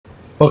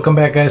Welcome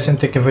back, guys, and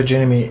thank you for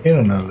joining me in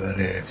another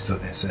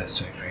episode in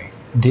Satisfactory.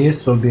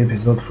 This will be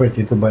episode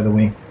 42, by the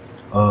way.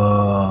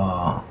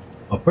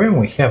 Apparently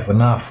we have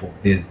enough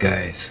of these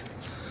guys.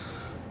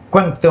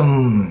 Neural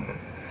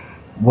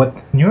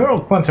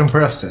quantum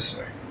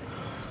processor.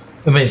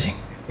 Amazing.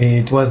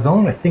 It was the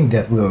only thing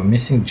that we were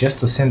missing just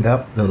to send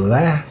up the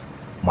last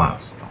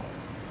milestone.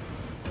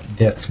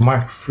 That's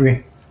Mark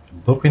III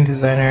blueprint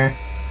designer.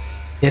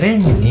 It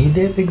ain't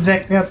needed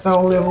exactly at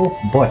our level,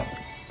 but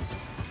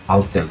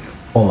I'll tell you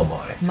all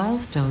about it.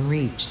 Milestone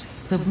reached.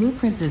 The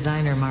Blueprint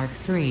Designer Mark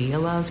III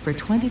allows for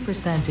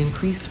 20%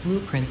 increased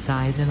blueprint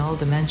size in all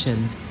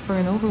dimensions, for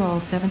an overall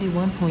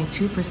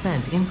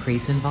 71.2%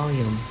 increase in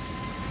volume.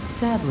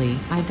 Sadly,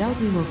 I doubt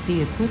we will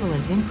see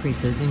equivalent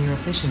increases in your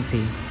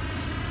efficiency.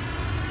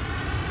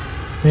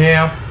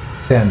 Yeah,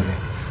 sadly.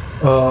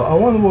 I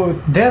wonder where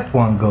that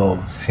one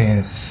goes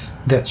since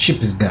that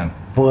ship is gone,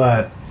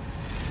 but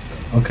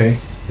okay,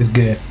 it's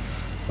good.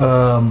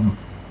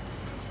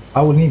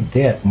 I will need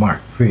that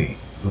Mark III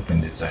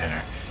blueprint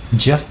designer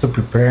just to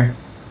prepare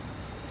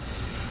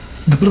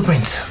the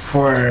blueprints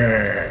for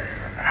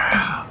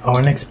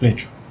our next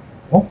playthrough.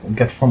 Oh, we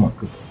got 4 more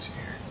coupons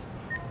here.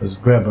 Let's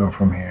grab them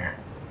from here.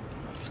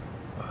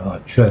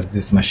 Trust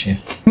this machine.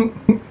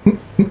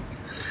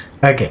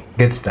 Okay,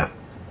 good stuff.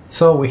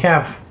 So we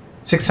have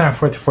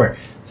 644.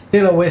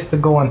 Still a ways to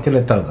go until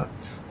 1000.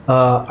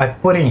 I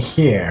put in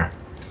here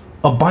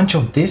a bunch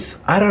of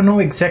this. I don't know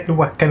exactly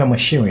what kind of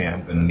machinery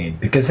I'm gonna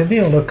need because I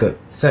didn't look at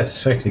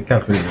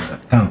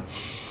satisfactorycalculator.com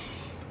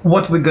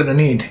what we're gonna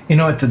need in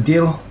order to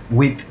deal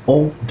with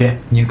all that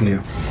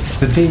nuclear waste.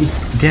 Today,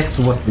 that's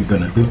what we're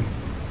gonna do.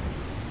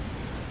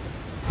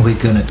 We're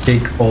gonna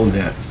take all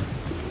that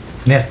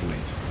nest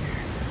waste from here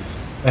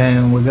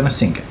and we're gonna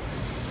sink it.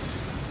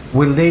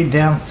 We'll lay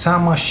down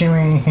some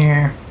machinery in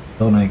here.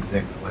 Don't know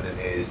exactly what it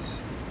is.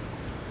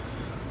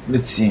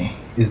 Let's see,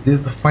 is this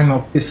the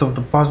final piece of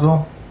the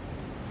puzzle?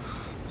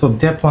 So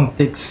that one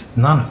takes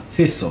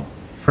non-fissile.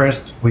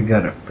 First we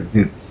gotta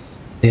produce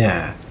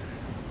that.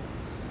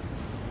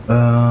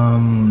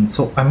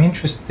 So I'm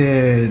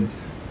interested.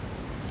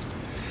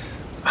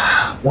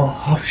 Well,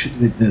 how should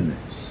we do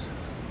this?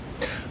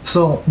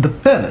 So the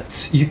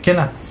pellets you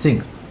cannot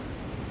sink,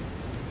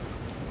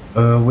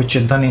 which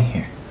are done in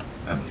here,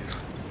 I believe.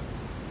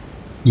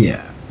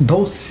 Yeah,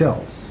 those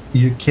cells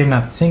you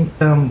cannot sink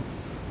them.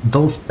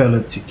 Those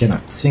pellets you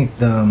cannot sink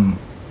them.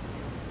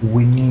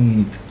 We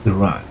need the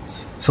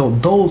rods, so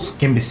those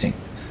can be synced.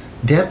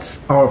 That's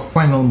our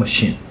final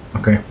machine.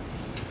 Okay,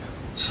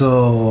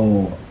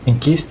 so in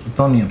case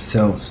plutonium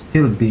cells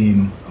still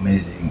being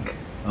amazing.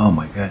 Oh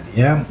my god,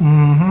 yeah,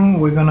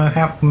 we're gonna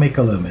have to make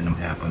aluminum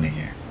happen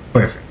here.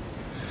 Perfect.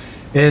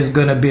 It's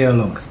gonna be a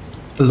long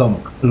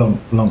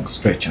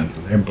stretch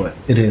until there, but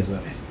it is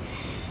what it is.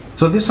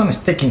 So this one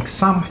is taking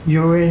some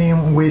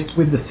uranium waste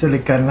with the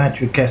silica,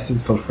 nitric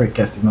acid, sulfuric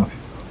acid, no,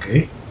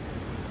 okay.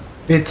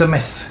 It's a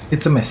mess.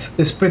 It's a mess.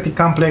 It's pretty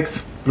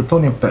complex.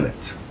 Plutonium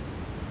pellets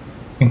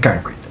in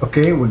concrete.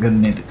 Okay, we're gonna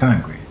need the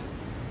concrete.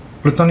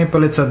 Plutonium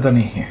pellets are done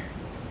in here.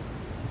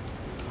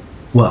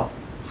 Well,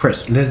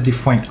 first let's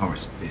define our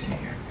space in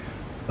here.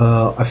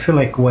 I feel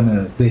like I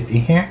wanna do it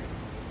in here.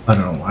 I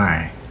don't know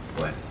why,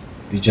 but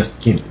it just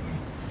came to me.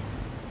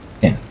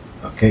 10.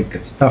 Okay,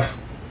 good stuff.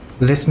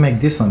 Let's make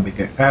this one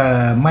bigger.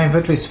 My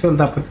inventory is filled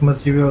up with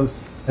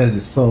materials, as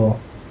you saw.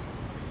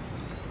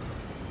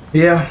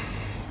 Yeah.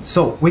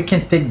 So we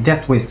can take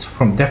that waste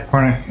from that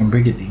corner and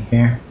bring it in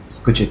here,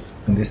 scooch it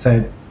on this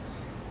side,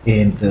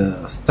 and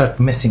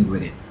start messing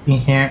with it in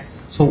here.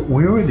 So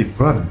we already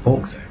brought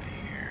bauxite in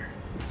here.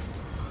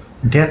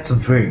 That's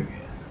very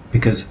good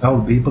because I'll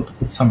be able to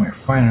put some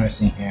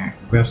refineries in here,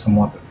 grab some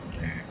water from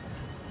there,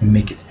 and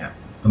make it happen.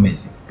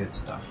 Amazing, good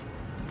stuff.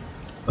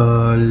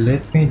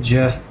 Let me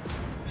just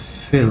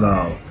fill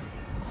out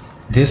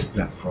this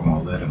platform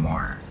a little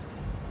more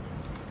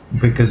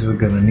because we're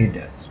gonna need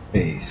that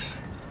space.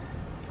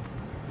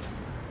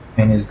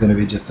 And it's gonna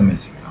be just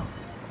amazing, you know.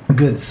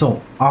 Good,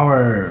 so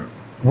our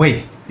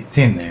waste, it's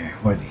in there.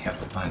 We already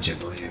have a bunch, I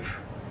believe.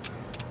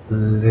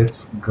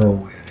 Let's go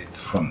with it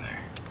from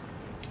there.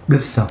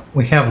 Good stuff.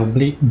 We have a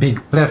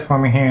big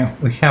platform here.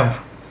 We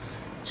have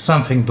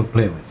something to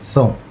play with.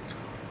 So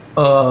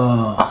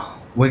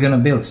we're gonna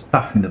build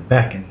stuff in the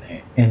back in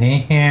there, and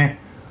in here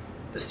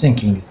the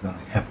sinking is gonna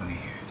happen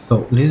here.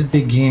 So let's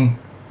begin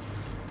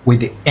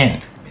with the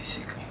end,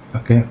 basically.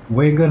 Okay,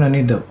 we're gonna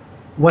need the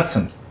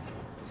Watson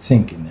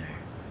sink in there.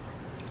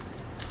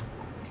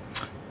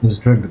 Let's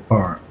drag the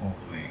power all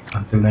the way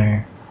until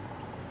there.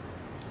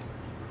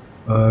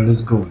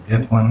 Let's go with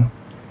that one.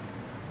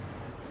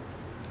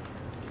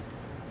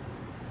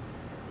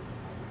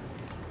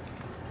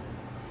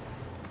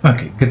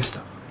 Okay, good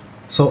stuff.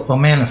 So a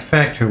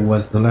manufacturer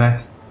was the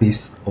last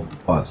piece of the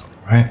puzzle,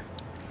 right?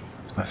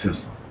 I feel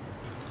so.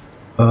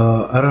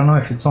 I don't know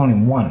if it's only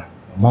one or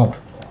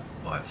multiple,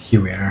 but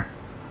here we are.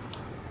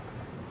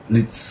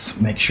 Let's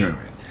make sure of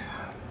it.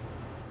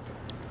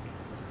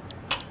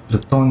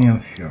 Plutonium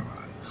fluoride.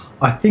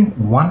 I think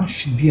one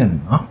should be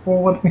enough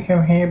for what we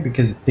have here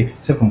because it takes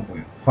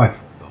 7.5 of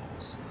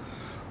those.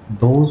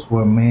 Those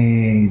were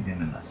made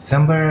in an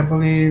assembler, I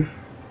believe.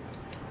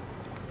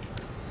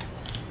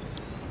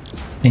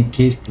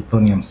 Encased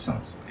plutonium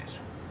cells.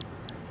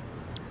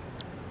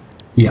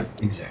 Yeah,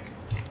 exactly.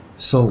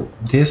 So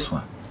this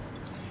one,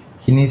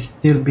 he needs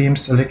steel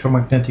beams,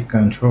 electromagnetic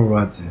control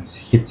rods, and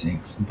heat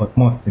sinks, but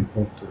most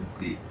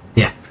importantly,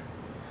 that.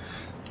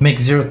 To make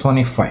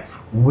 0.25,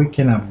 we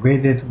can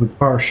upgrade it with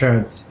power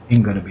shards,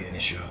 ain't gonna be an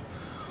issue.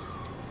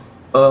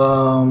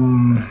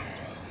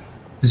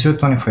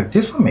 0.25,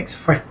 this one makes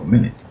 5 per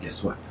minute,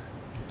 guess what?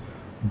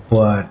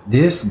 But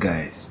this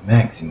guy's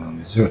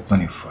maximum is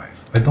 0.25.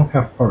 I don't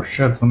have power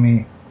shards on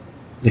me,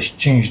 let's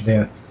change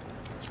that.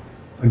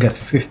 I got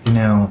 50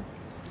 now,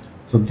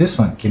 so this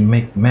one can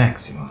make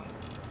maximum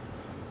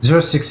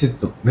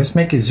 0.62. Let's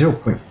make it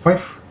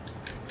 0.5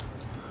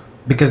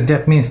 because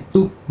that means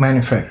 2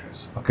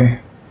 manufacturers. Okay,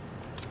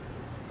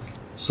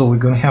 so we're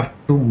gonna have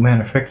 2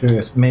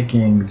 manufacturers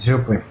making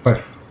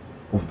 0.5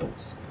 of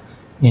those.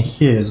 In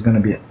here is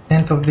gonna be a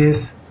tenth of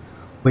this.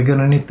 We're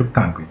gonna need 2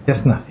 concrete,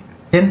 that's nothing.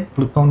 10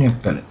 plutonium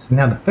pellets.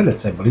 Now the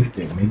pellets, I believe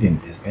they're made in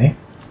this guy.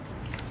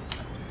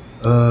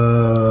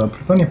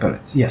 Plutonium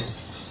pellets,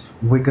 yes.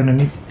 We're gonna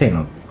need 10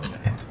 of them.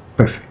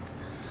 Perfect.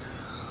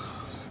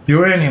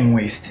 Uranium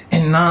waste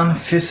and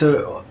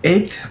non-fissile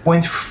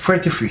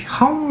 8.33.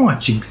 How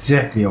much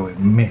exactly are we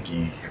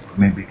making here?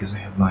 Maybe because I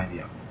have no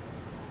idea.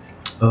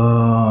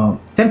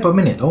 10 per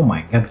minute. Oh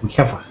my god, we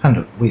have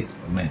 100 waste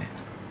per minute.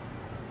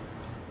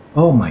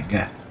 Oh my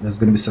god, that's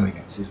gonna be something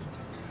consistent.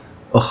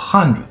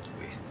 100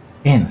 waste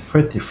and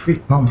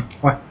 33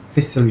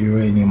 non-fissile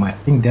uranium. I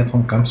think that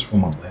one comes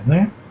from a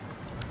blender.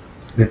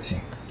 Let's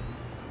see.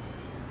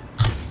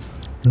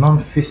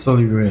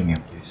 Non-fissile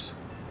uranium, please.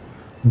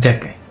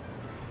 That guy.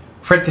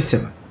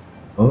 37.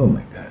 Oh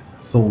my god.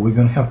 So we're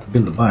gonna have to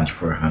build a bunch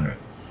for 100.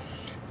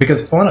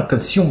 Because I wanna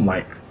consume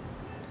like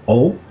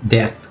all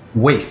that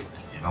waste,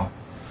 you know.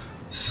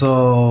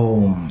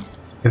 So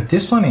if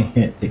this one in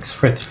here takes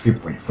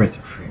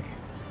 33.33,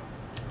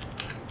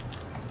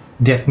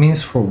 that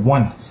means for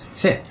one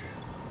set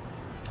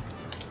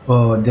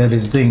that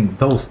is doing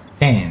those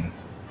 10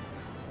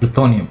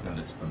 plutonium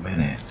pellets per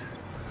minute,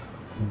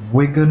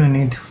 we're gonna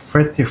need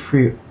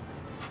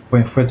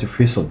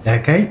 33.33, so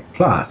that guy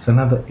plus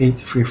another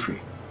 833.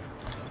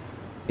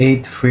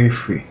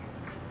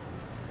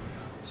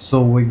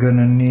 So we're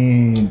gonna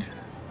need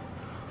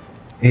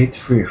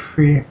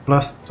 833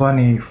 plus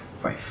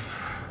 25.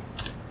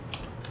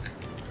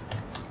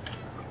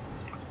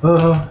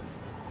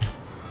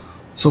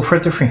 So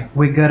 33,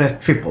 we gotta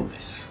triple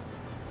this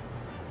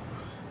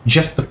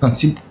just to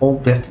consume all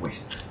that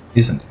waste,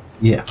 isn't it?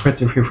 Yeah,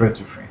 33.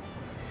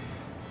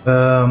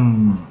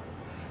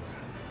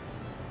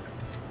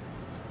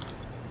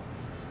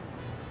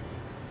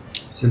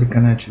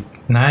 Silicon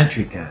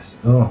nitric acid.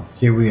 Oh,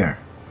 here we are.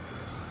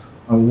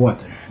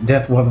 Water.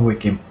 That water we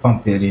can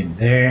pump it in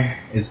there.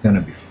 It's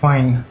gonna be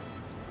fine.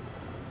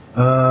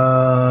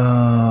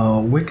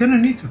 We're gonna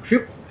need to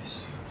triple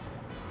this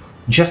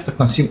just to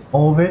consume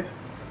all of it.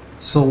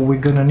 So we're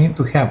gonna need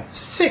to have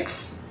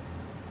 6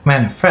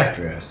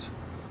 manufacturers,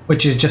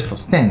 which is just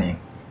outstanding.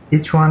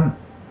 Each one,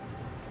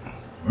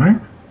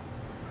 right?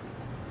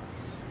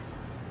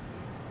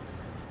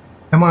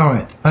 Am I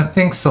right? I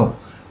think so.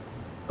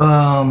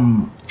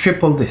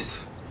 Triple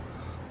this.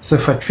 So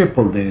if I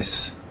triple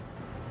this,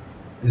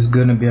 it's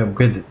gonna be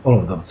upgraded, all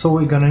of them. So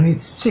we're gonna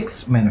need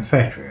 6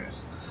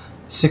 manufacturers.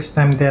 6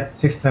 times that,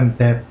 6 times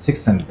that,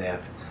 6 times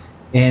that,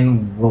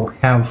 and we'll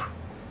have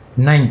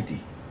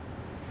 90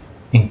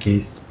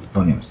 encased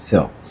plutonium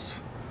cells,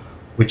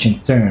 which in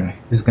turn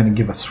is gonna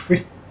give us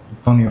 3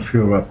 plutonium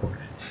fuel upgrade.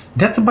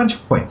 That's a bunch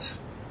of points.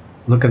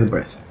 Look at the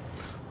bracelet.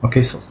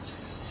 Okay, so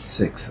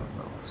 6 of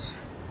those.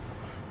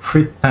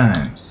 3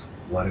 times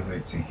whatever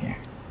it's in here.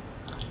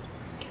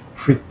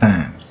 3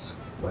 times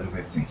whatever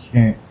it's in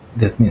here.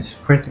 That means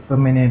 30 per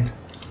minute.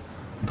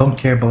 Don't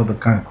care about the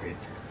concrete.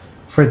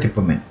 30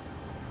 per minute.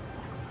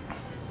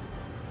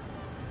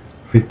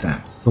 3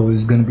 times. So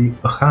it's gonna be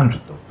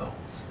 100 of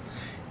those.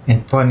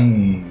 And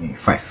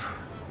 25.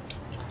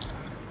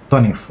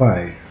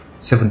 25,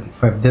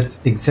 75. That's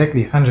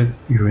exactly 100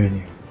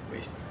 uranium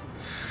waste.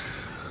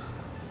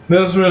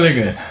 That's really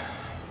good.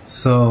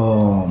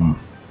 So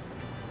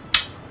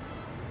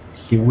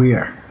here we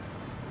are.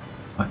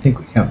 I think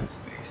we have the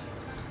space.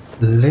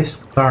 Let's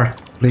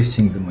start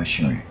placing the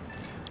machinery.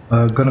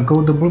 Gonna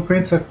go the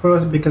blueprints at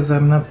first because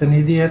I'm not an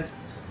idiot.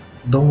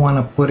 Don't want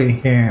to put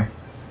in here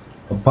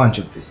a bunch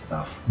of this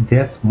stuff.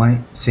 That's my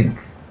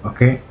sink,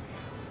 okay?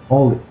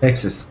 All the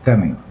excess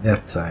coming on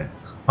that side.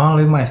 I'll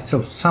leave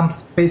myself some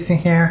space in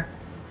here.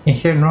 In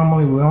here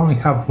normally we only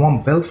have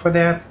 1 belt for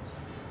that.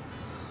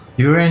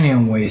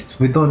 Uranium waste,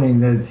 we don't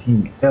need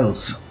anything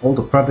else. All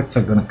the products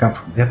are gonna come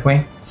from that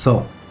way.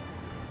 So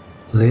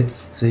let's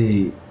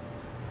see.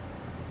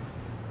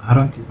 I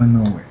don't even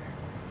know where.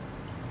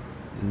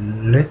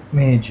 Let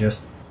me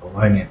just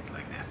align it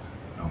like that.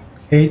 You know,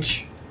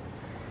 H.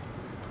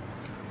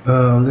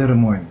 A little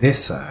more on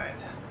this side.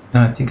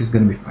 And I think it's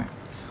gonna be fine.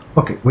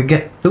 Okay, we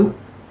get 2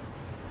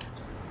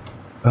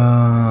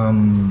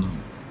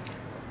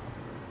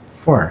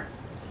 4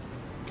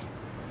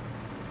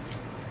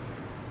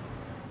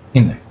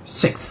 in there.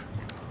 6.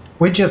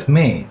 We just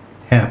made it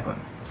happen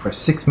for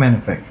 6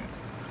 manufacturers.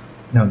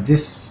 Now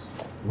this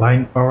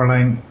line, power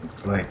line,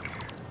 it's like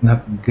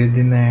not good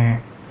in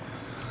there.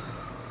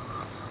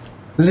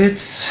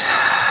 Let's,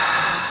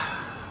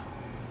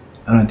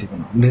 I don't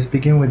even know. Let's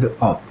begin with the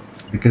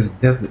outputs because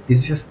that's the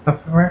easiest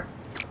stuff ever.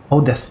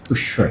 Oh, that's too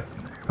short.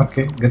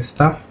 Okay, good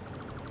stuff.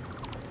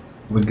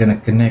 We're gonna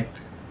connect,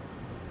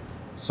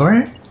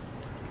 sorry,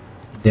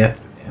 that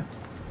with that.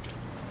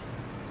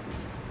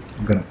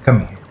 I'm gonna come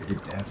here to do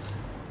that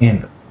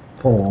and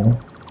pull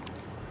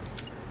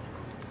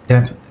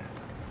that with that.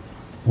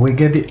 We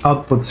get the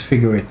outputs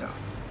figured out.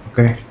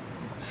 Okay,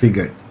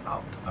 figured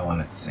out. I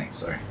wanted to say,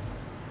 sorry.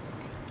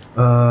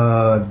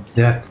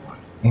 That one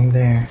in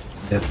there,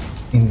 that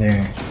in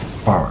there,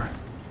 power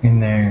in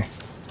there,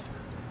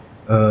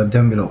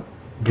 down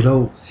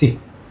below C.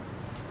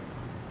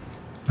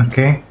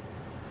 Okay,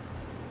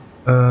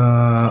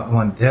 I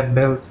want that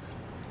belt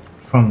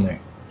from there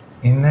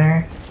in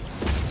there.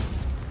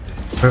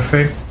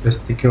 Perfect. Let's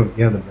take care of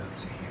the other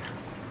belts in here.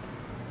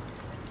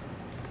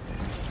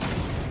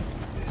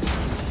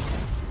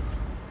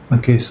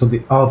 Okay, so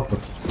the output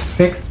is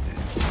fixed,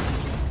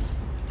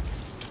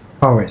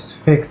 power is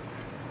fixed.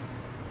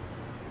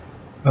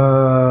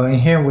 In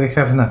here we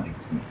have nothing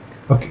to make.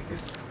 Okay,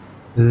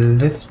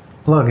 good. Let's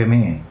plug them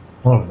in,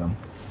 all of them.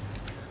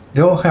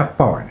 They all have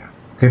power now.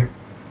 Okay,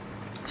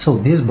 so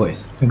these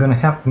boys are gonna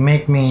have to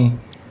make me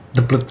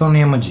the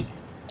plutonium jiggy.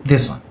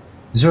 This one,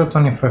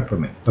 0.25 per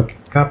minute. Okay,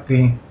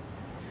 copy,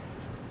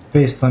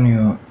 paste on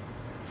you,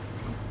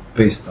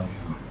 paste on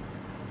you.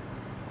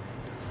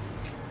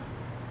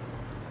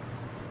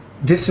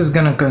 This is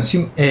gonna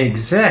consume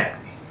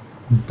exactly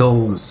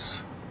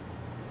those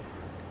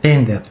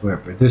 10 that we're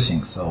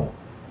producing, so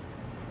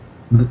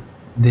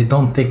they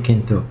don't take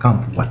into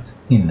account what's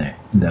in there,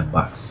 in that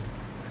box.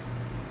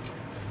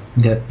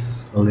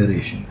 That's a little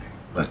issue there,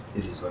 but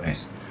it is what I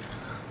say.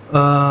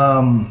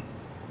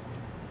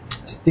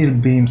 Steel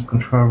beams,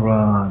 control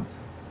rod,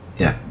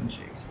 death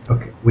magic.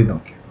 Okay, we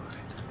don't care about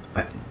it,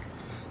 I think.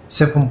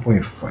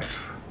 7.5.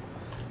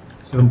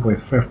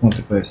 7.5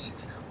 multiplied by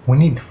 6. We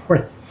need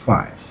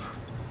 45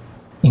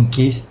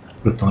 encased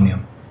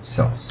plutonium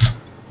cells,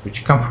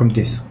 which come from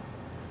this.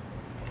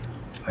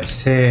 I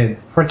said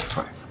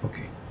 45.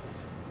 Okay.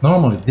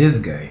 Normally this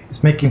guy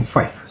is making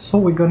 5, so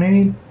we're gonna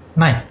need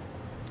 9.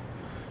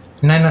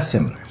 9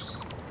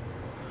 assemblers.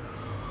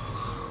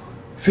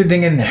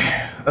 Feeding in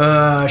there.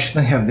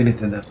 Shouldn't have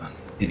deleted that one.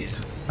 Delete.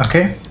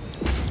 Okay.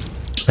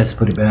 Let's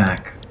put it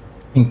back.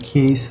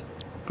 Encased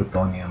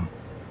plutonium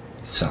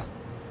cell.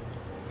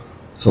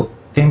 So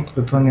 10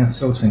 plutonium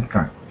cells in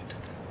concrete.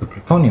 The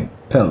plutonium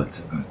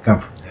pellets are gonna come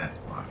from that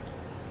one.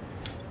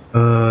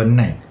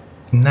 90.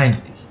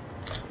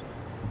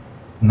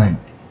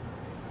 90.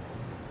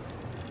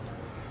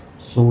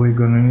 So we're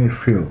gonna need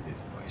 3 of these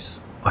boys.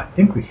 I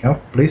think we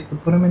have place to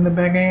put them in the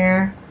bag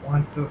here.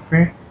 1, 2,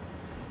 3.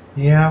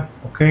 Yeah,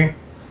 okay.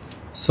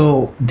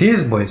 So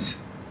these boys,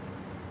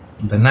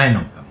 the 9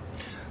 of them,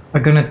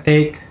 are gonna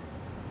take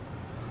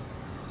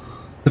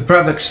the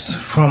products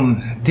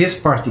from these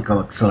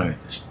particle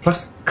accelerators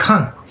plus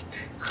concrete.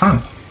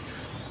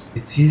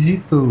 It's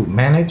easy to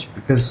manage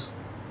because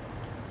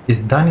it's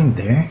done in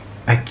there.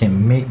 I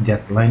can make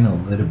that line a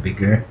little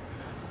bigger.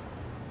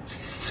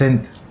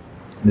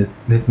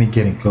 Let me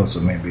get in closer,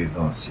 maybe you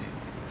don't see it.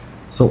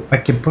 So I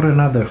can put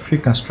another 3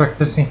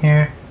 constructors in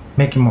here,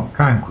 make it more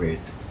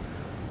concrete.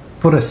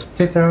 Put a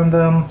splitter on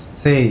them,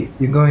 say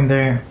you go in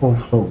there,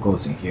 overflow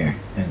goes in here,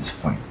 and it's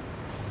fine.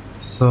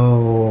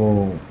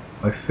 So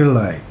I feel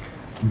like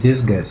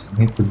these guys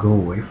need to go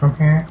away from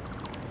here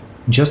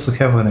just to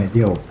have an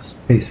idea of the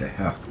space I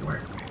have to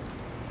work with.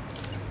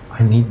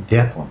 I need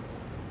that one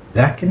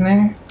back in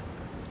there.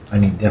 I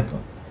need that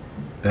one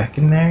back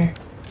in there.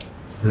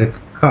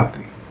 Let's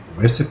copy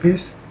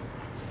recipes.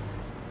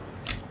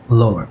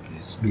 Lower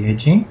please,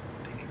 BAG. Thank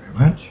you very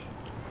much.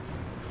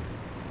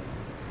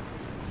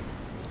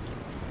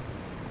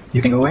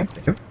 You can go away,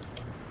 thank you.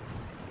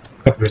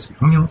 Copy recipe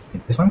from you,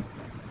 hit this one.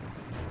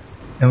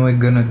 And we're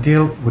gonna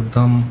deal with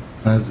them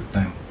as the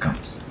time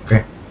comes,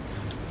 okay?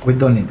 We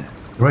don't need that.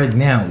 Right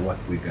now, what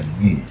we're gonna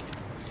need,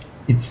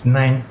 it's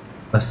 9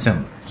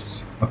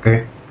 assemblers,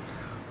 okay?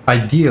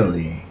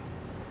 Ideally,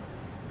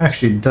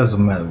 actually it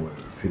doesn't matter where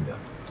we feed them,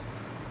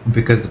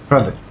 because the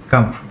products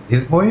come from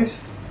these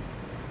boys,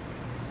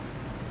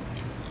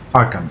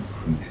 are coming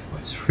from these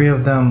boys. 3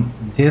 of them.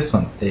 This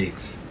one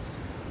takes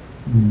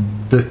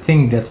the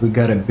thing that we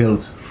gotta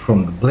build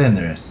from the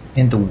blenders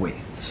and the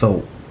waste.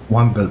 So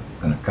one belt is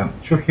gonna come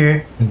through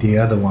here and the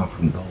other one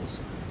from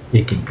those.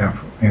 It can come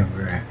from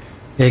everywhere.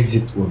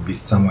 Exit will be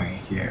somewhere in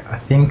here. I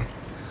think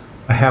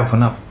I have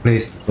enough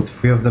place to put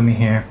 3 of them in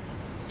here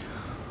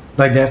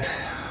like that.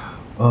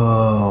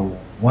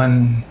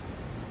 1,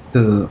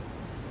 2,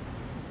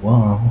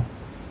 well,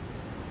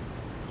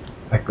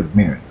 I could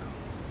mirror them,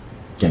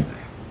 can't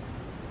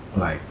I?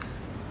 Like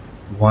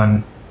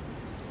 1,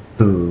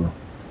 2,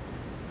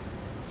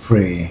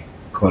 3,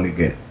 call it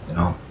good, you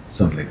know.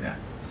 something like that.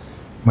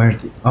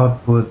 Merge the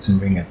outputs and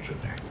bring it through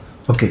there.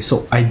 Okay,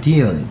 so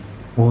ideally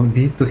will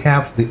be to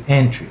have the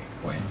entry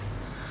point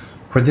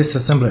for these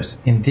assemblers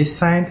in this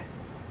side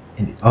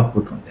and the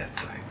output on that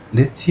side.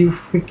 Let's see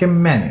if we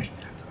can manage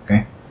that.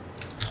 Okay,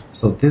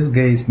 so this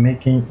guy is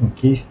making, in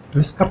case,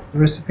 let's copy the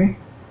recipe.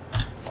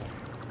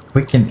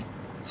 We can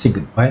say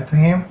goodbye to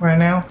him right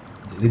now.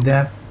 Delete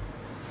that.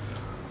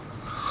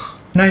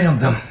 9 of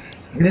them.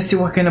 Let's see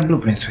what kind of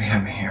blueprints we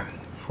have in here.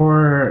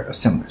 4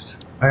 assemblers.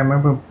 I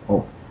remember.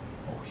 Oh,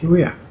 here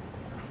we are.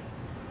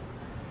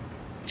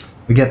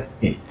 We got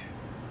 8.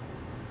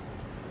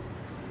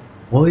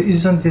 Well,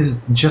 isn't this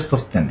just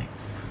outstanding?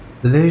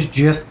 Let's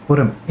just put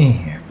them in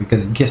here,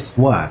 because guess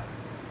what?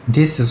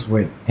 This is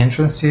where the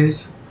entrance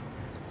is.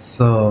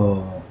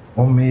 So,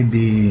 or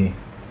maybe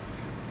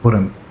put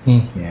them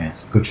in here and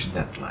scooch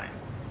that line.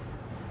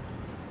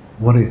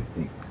 What do you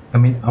think? I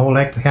mean, I would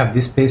like to have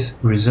this space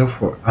reserved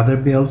for other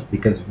builds,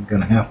 because we're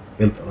gonna have to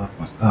build a lot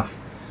more stuff.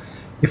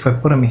 If I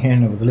put them here,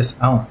 nevertheless,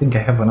 I don't think I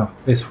have enough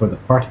place for the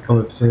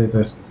particle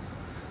accelerators.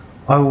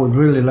 I would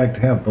really like to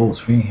have those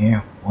 3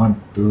 here.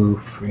 1, 2,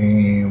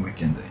 3. We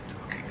can do it.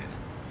 Okay, good.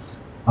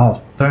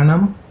 I'll turn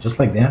them just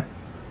like that.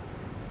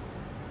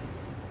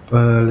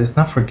 But let's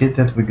not forget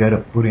that we gotta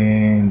put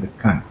in the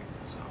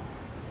concrete. So,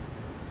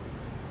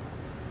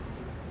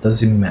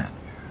 does it matter?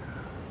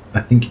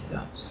 I think it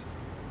does.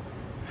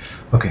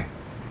 Okay.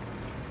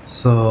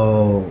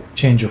 So,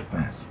 change of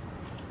plans.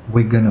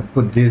 We're gonna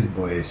put these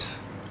boys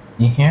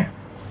in here.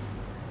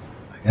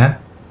 Like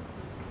that.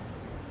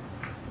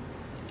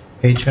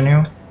 H on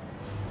you.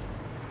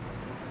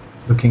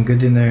 Looking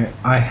good in there.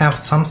 I have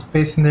some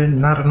space in there,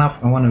 not enough.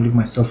 I want to leave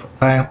myself a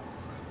tile,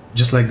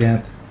 just like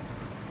that.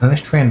 And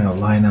let's try and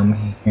align them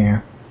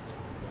here.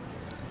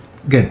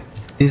 Good.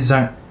 These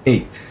are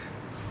 8.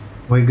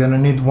 We're gonna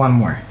need 1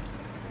 more.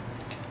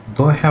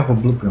 Do I have a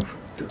blueprint for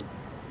 2?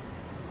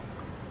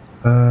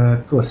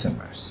 2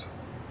 assemblers.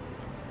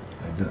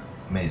 I do.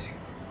 Amazing.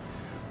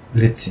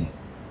 Let's see.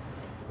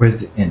 Where's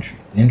the entry?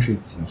 The entry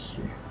is in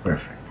here.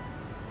 Perfect.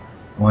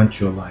 I want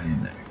you align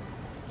in there.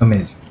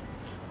 Amazing.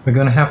 We're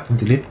gonna have to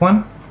delete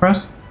one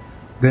first.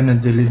 Gonna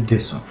delete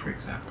this one, for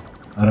example.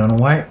 I don't know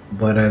why,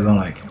 but I don't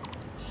like him.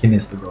 He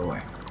needs to go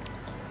away.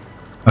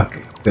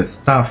 Okay, good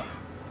stuff.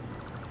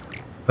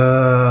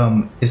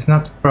 It's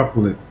not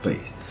properly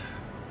placed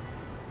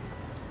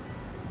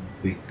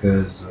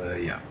because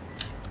yeah.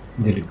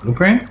 Delete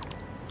blueprint.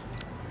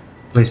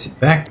 Place it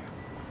back.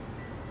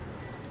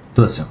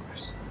 2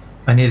 assemblers.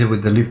 I need it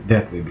with the lift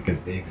that way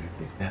because the exit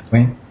is that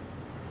way.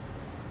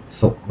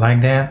 So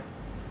like that.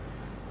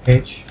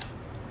 H.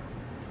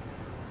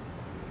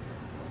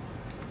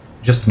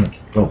 Just to make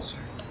it closer.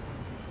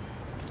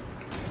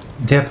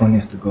 That one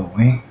needs to go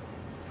away.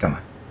 Come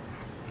on.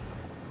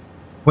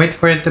 Wait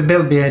for it to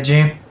build,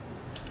 B.I.G.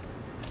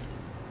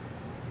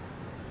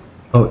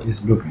 Oh, it's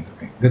blueprint.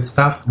 Okay, good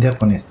stuff. That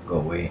one needs to go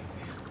away.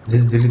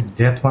 Let's delete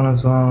that one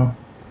as well.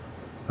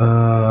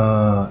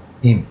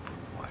 Input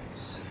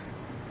wise.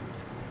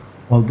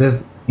 Well,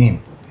 there's the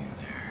input in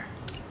there.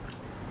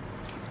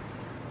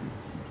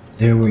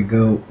 There we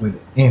go with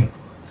the input.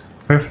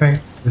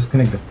 Perfect. Let's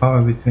connect the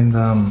power between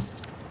them.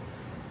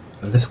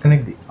 Let's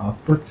connect the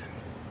output.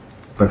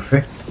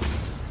 Perfect.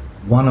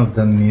 One of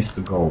them needs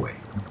to go away.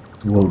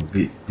 It will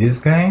be this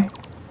guy.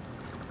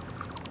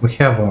 We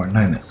have our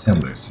 9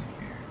 assemblers in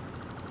here.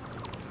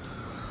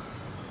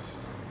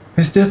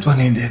 Is that one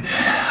needed?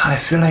 I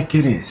feel like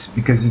it is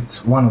because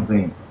it's one of the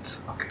inputs.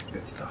 Okay,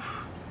 good stuff.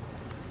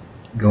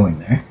 Go in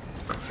there.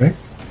 Perfect.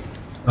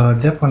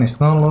 That one is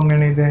no longer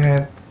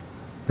needed.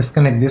 Let's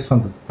connect this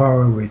one to the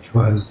power, which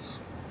was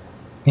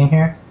in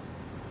here.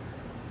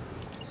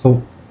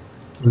 So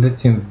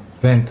let's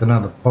invent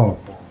another power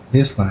pole.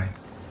 This line.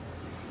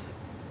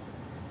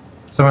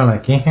 Somewhere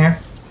like in here.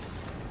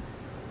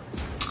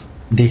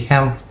 They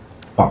have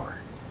power.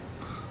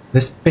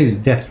 Let's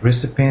paste that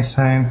recipe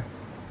inside.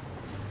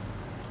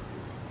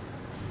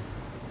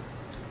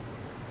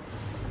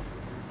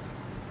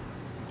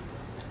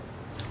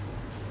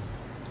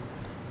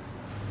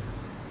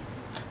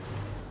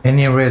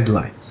 Any red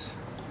lights?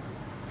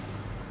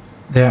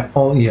 They're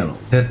all yellow.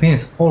 That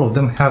means all of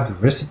them have the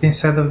recipe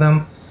inside of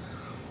them.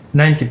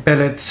 90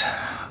 pellets,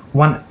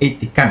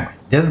 180 concrete.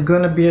 That's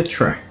gonna be a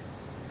try.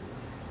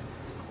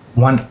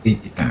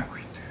 180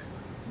 concrete.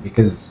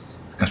 Because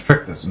the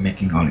constructors are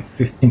making only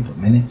 15 per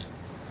minute.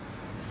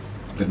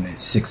 I'm gonna need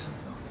 6 of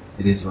them.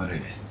 It is what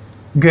it is.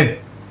 Good.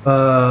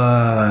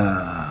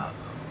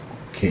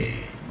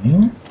 Okay.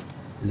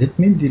 Let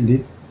me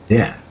delete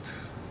that.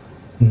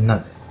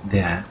 Not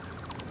that.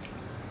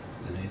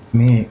 Let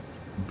me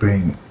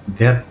bring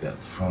that belt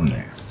from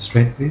there.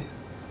 Straight, please.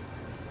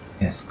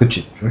 And scooch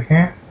it through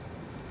here.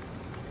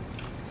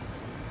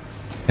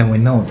 And we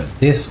know that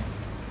this one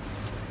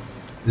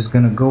is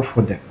gonna go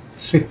for the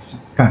sweet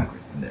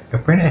concrete in there.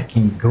 Apparently I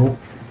can go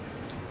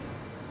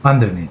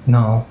underneath.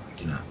 No, I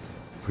cannot.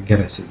 Forget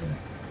I said that.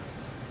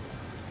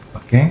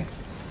 Okay.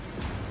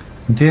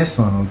 This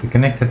one will be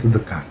connected to the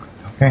concrete.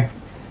 Okay.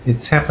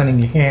 It's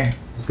happening here.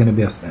 It's gonna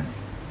be outstanding.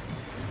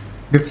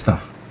 Good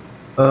stuff.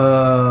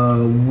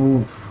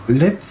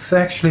 Let's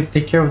actually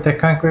take care of the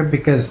concrete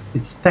because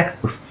it's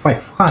taxed to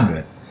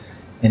 500.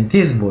 And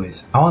these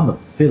boys, I want to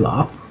fill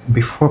up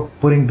before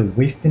putting the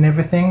waste in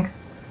everything.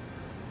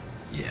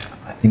 Yeah,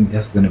 I think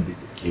that's gonna be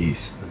the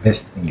case. The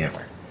best thing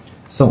ever.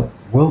 So,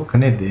 we'll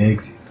connect the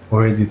exit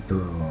already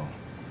to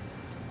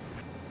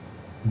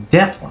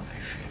that one, I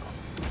feel.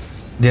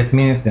 That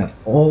means that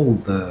all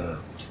the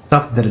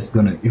stuff that is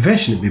gonna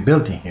eventually be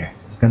built in here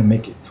is gonna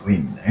make its way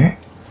in there.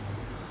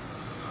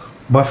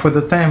 But for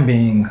the time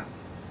being,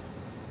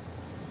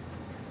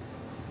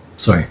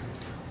 sorry,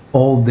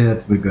 all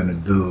that we're gonna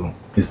do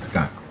is the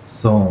concrete.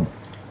 So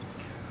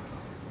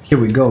here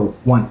we go,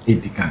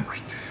 180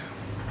 concrete.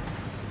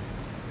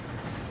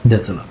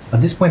 That's a lot.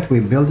 At this point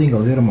we're building a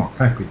little more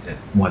concrete than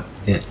what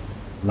that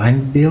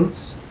line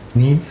builds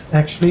needs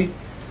actually,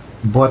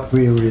 but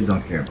we really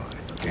don't care about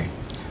it, okay?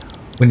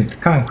 We need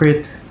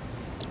concrete,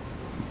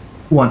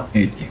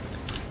 180.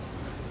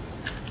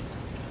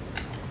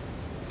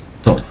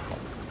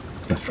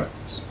 12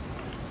 constructors.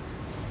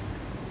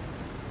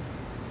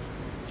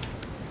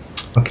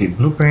 Okay,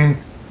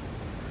 blueprints,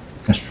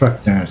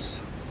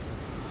 constructors,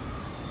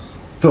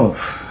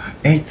 12,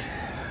 8.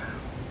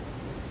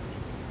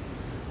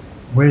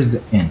 Where's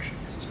the entry,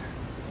 mister?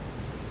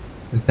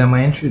 Is that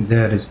my entry?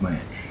 That is my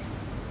entry.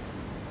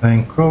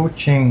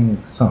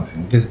 Encroaching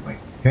something this way.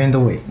 You're in the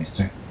way,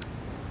 mister.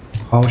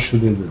 How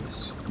should we do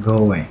this? Go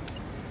away.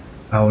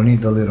 I will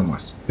need a little more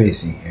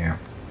space in here.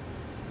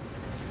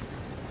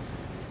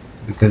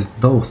 Because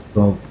those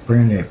 12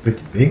 apparently are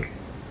pretty big.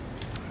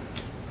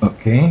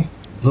 Okay.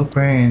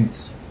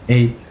 Blueprints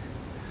 8.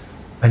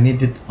 I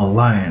needed a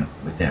line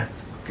with that.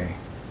 Okay.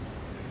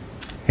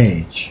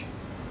 Page.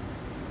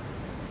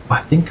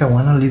 I think I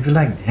want to leave it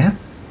like that.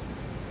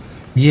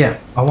 Yeah,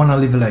 I want to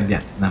leave it like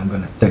that, and I'm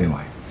gonna tell you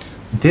why.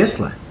 This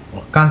line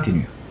will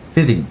continue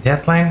fitting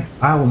that line.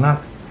 I will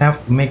not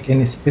have to make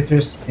any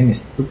splitters, any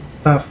stupid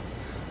stuff.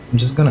 I'm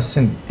just gonna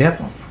send that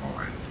one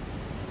forward.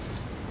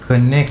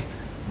 Connect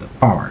the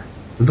power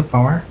to the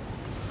power.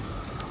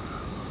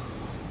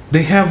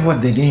 They have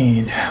what they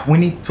need. We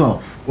need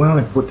 12. We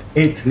only put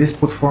 8. Let's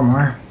put 4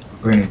 more.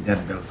 Granted,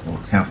 that belt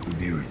will have to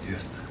be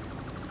reduced.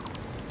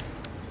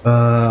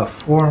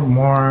 4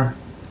 more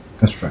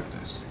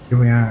constructors. Here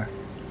we are.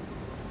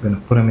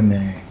 Gonna put them in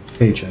the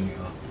page on you.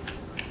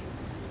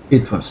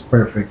 It was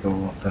perfect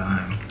all the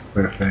time.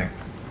 Perfect.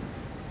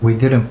 We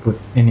didn't put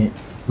any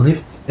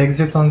lift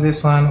exit on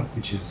this one,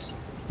 which is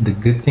the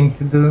good thing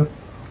to do.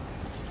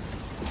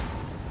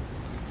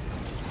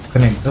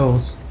 Connect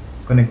those.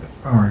 Connect the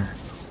power.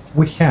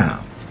 We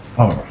have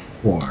our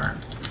 4,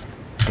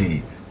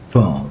 8,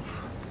 12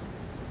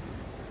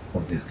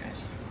 of these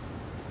guys.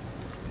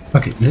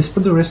 Okay, let's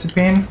put the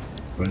recipe in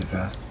really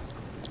fast.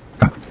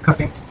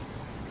 Copy.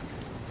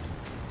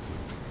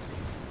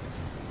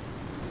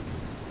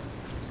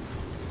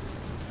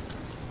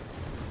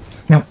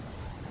 Now,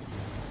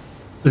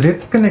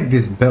 let's connect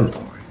this belt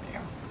over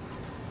here.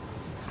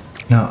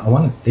 Now, I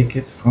want to take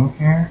it from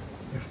here,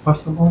 if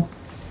possible,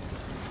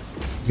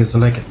 because I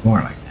like it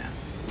more like that.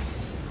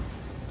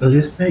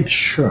 Let's make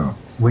sure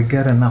we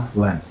get enough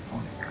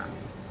limestone,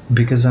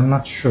 because I'm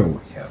not sure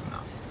we have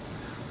enough.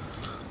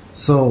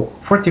 So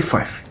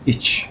 45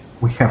 each.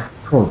 We have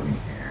 12 in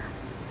here.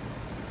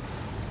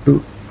 2,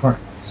 4,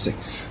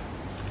 6,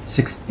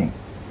 16.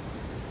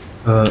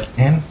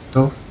 And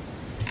 2,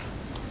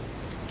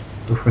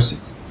 2 for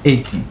 6,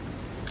 18.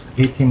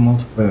 18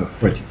 multiplied by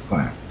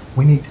 45.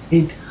 We need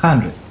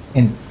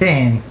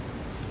 810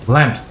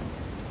 limestone.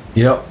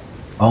 Yep,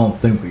 I don't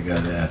think we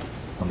got that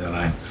on the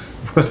line.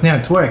 Of course now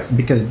it works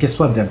because guess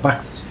what? That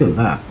box is filled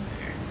up.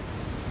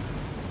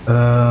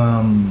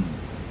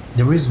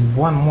 There is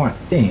one more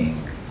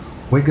thing.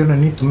 We're gonna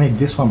need to make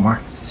this one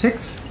marked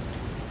 6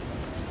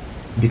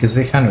 because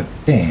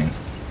 810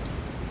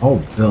 our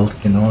belt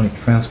can only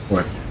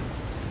transport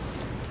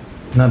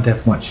not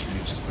that much. You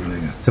just put it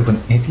like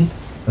 780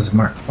 as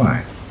mark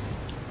 5.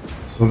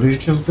 So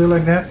let's just do it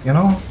like that, you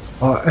know.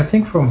 I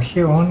think from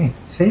here on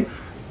it's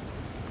safe.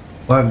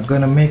 But I'm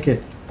gonna make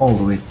it all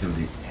the way till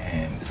the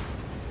end.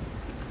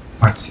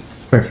 Mark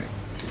 6, perfect.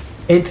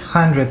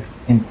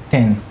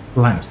 810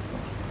 limestone.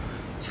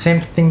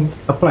 Same thing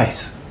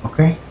applies,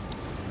 okay?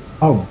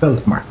 Our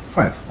belt mark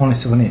 5, only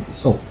 780.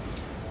 So,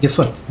 guess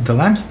what? The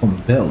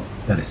limestone belt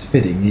that is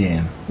fitting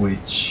in,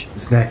 which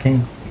is lacking,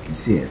 you can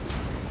see it,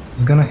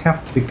 is gonna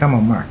have to become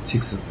a mark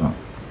 6 as well.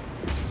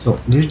 So,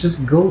 let's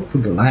just go to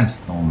the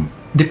limestone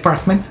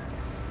department,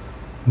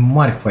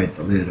 modify it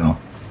a little.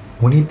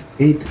 We need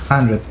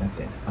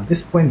 810. At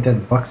this point,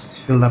 that box is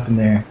filled up in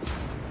there.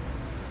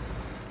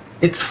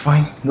 It's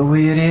fine the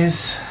way it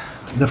is.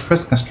 The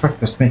first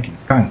constructors making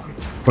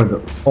concrete for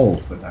the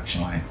old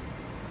production line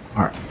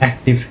are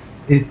active.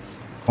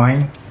 It's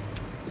fine.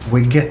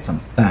 We get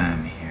some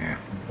time here,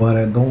 but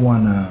I don't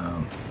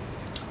wanna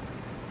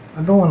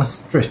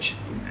stretch it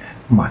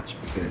too much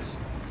because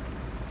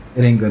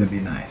it ain't gonna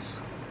be nice.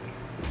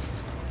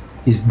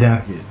 It's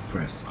down here, the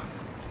first one.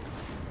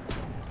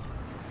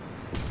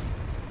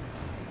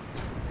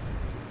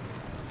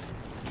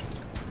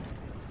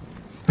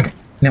 Okay,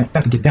 Now,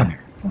 time to get down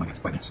there. Oh my god,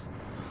 spiders.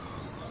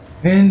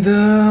 And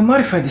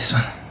modify this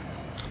one.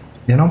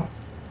 You know?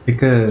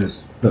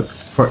 Because, look,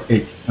 for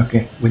 8,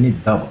 okay, we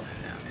need double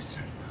now this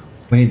turn.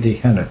 We need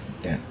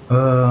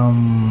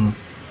 810.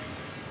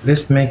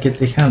 Let's make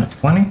it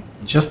 820,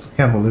 just to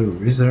have a little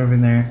reserve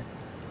in there.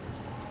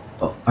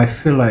 Oh, I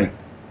feel like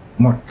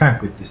more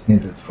concrete is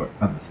needed for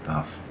other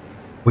stuff.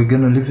 We're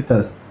gonna leave it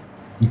as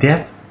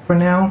that for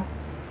now.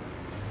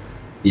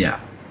 Yeah,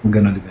 we're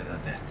gonna leave it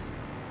at that.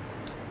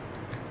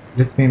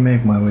 Let me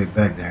make my way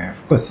back there.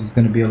 Of course, it's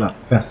gonna be a lot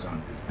faster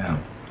on this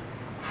bound.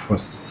 For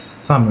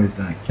some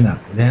reason, I cannot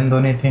land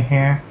on it in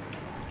here.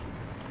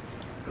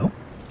 Oh,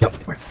 yep,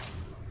 it worked.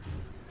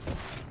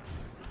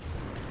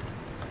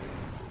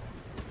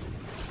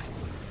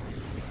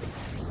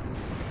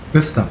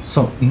 Good stuff.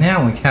 So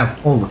now we have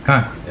all the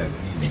concrete that we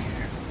need in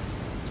here.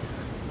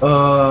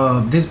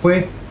 These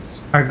boys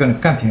are gonna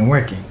continue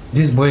working.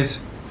 These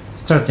boys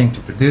starting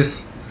to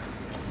produce.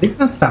 They're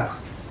gonna stop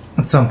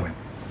at some point.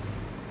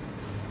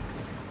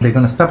 They're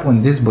gonna stop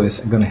when these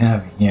boys are gonna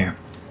have in here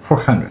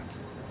 400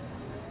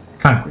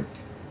 concrete,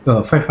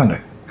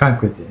 500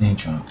 concrete in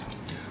each one.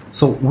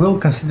 So we'll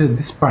consider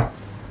this part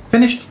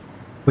finished.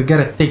 We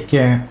gotta take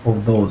care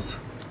of those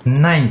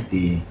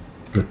 90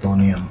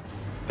 plutonium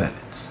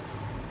pellets.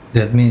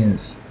 That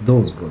means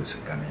those boys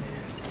are coming in.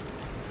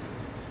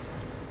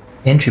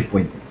 Entry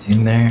point is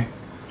in there.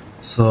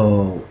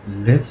 So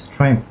let's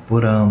try and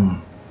put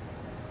them.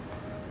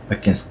 I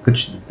can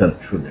scooch the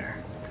belt through there.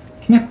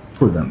 Can I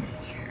put them in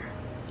here?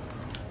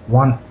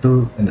 1,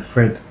 2, and the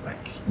third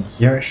like in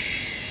here.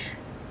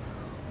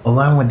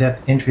 Align with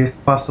that entry if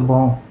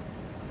possible.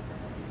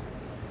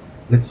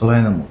 Let's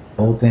align them with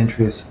both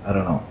entries. I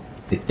don't know.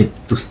 They take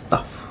 2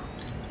 stuff.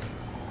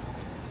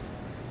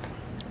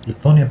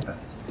 Plutonium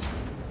pellets.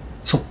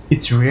 So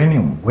it's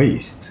uranium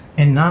waste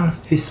and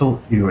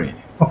non-fissile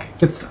uranium. Okay,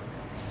 good stuff.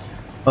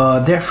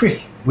 They're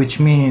free, which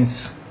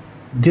means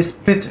this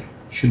splitter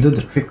should do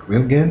the trick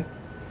real good.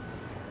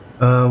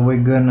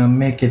 We're gonna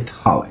make it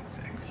how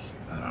exactly?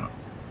 I don't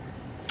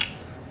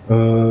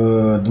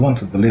know. The one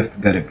to the left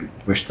gotta be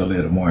pushed a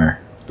little more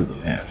to the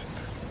left.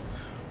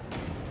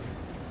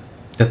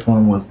 That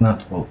one was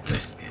not well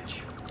placed yet.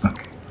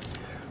 Okay.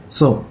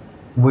 So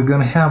we're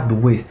gonna have the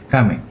waste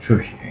coming through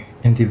here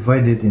and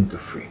divide it into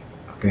 3.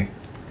 Okay.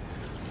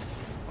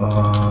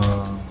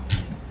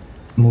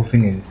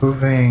 Moving and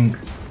improving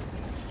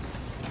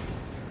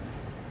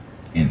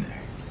in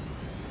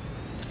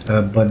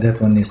there. But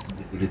that one needs to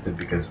be deleted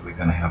because we're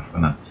gonna have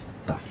another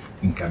stuff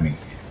incoming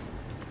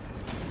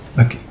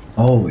here. Okay,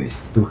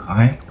 always too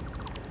high.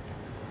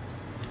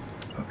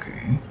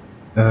 Okay,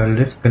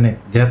 let's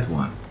connect that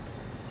one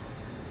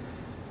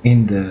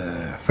in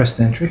the first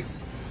entry.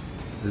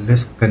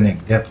 Let's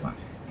connect that one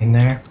in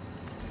there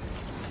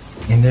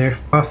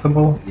if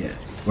possible. Yeah,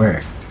 it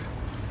worked.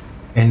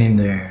 And in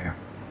there,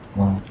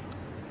 well,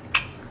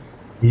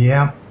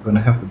 yeah,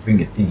 gonna have to bring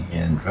it in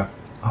here and drop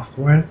it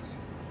afterwards.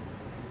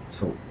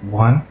 So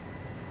 1,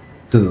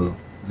 2,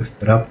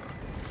 lift it up,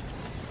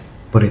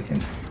 put it in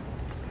there,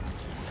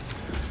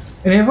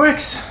 and it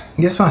works.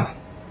 Guess what?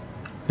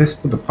 Let's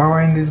put the power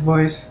in these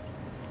boys.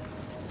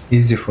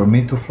 Easy for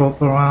me to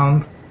float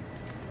around.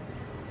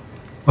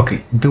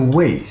 Okay, the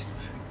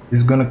waste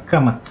is gonna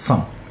come at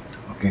some point.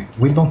 Okay,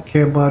 we don't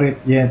care about it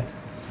yet.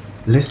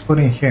 Let's put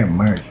in here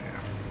merger.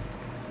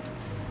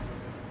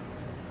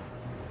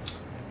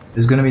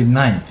 It's gonna be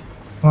 90.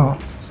 Well,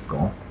 let's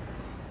go.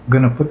 We're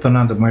gonna put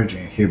another merger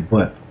in here,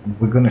 but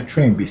we're gonna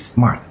try and be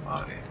smart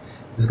about it.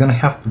 It's gonna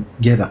have to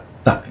get a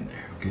top in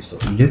there. Okay, so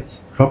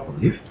let's drop a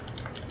lift.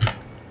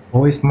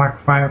 Always mark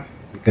 5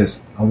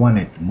 because I want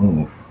it to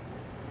move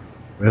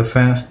real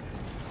fast.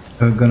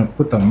 We're gonna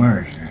put a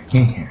merger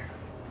in here.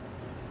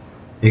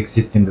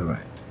 Exit in the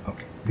right.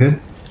 Okay, good.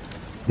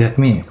 That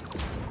means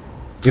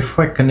if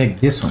I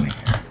connect this one in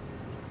here,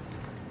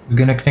 it's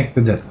gonna connect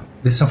to that one.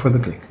 Listen for the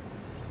click.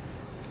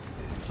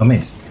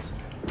 Amazing.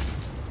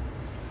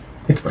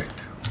 It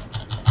worked.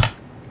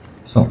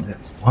 So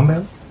that's 1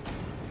 belt,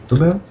 2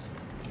 belts.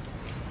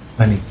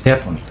 I need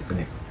that one to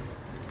connect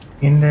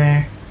in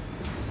there,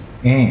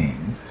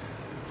 and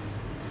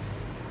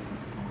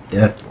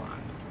that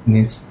one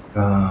needs to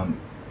come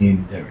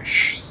in there.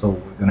 So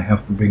we're gonna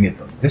have to bring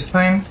it on this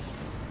time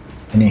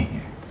and in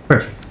here.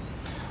 Perfect.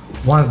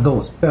 Once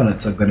those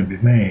pellets are gonna be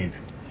made,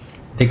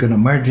 they're gonna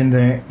merge in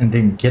there and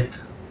then get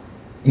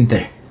in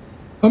there.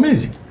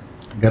 Amazing.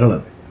 Gotta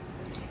love it.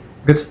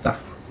 Good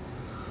stuff.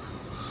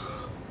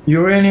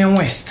 Uranium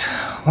waste.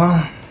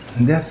 Well,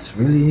 that's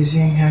really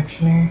easy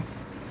actually.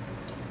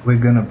 We're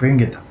gonna bring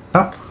it up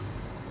top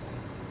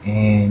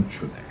and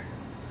through there.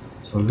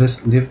 So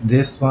let's lift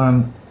this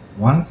one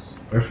once.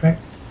 Perfect.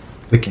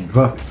 We can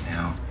drop it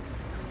now.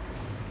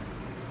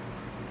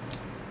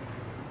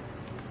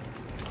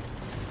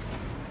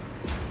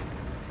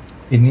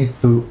 It needs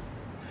to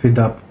feed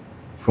up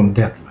from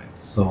that line.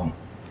 So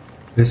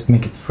let's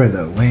make it further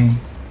away.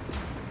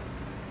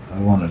 I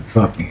want to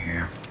drop in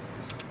here.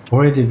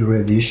 Already the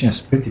radiation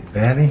is pretty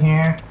bad in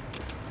here.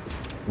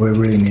 We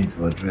really need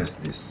to address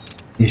this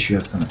issue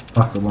as soon as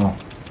possible.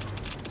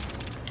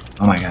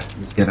 Oh my god,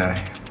 let's get out of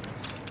here.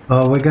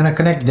 We're gonna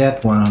connect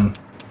that one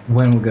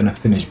when we're gonna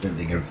finish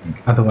building everything.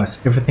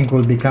 Otherwise, everything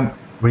will become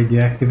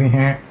radioactive in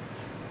here,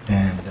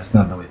 and that's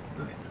not the way to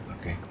do it.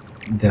 Okay,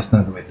 that's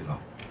not the way to go.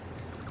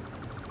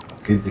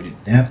 Okay,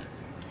 delete that.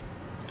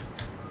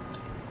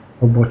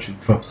 How about you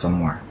drop some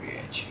more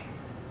VH?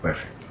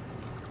 Perfect.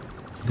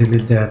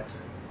 Delete that.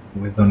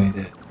 We don't need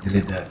it.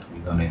 Delete that.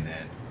 We don't need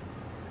it.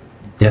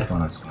 That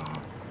one is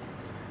gone.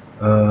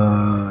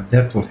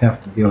 That will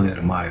have to be a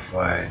little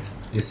modified.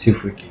 Let's see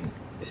if we can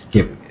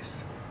escape with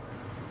this.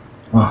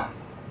 Oh,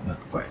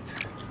 not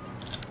quite.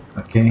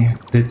 Okay,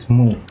 let's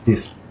move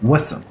this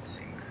Watson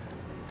thing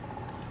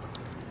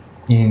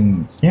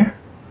in here.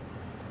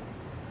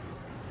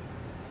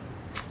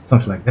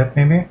 Something like that,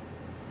 maybe.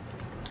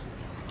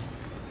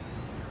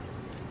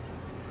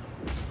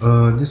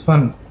 This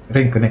one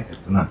ain't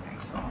connected to nothing,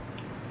 so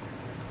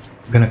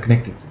I'm gonna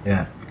connect it to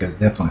that because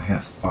that one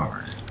has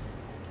power.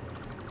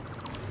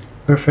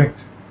 Perfect.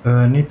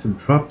 Need to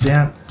drop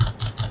that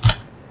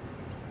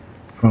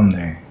from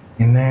there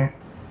in there.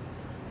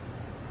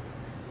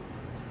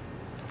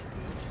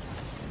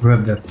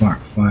 Grab that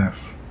Mark 5.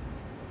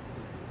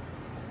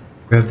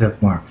 Grab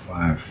that Mark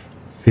 5.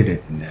 Fit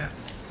it in there.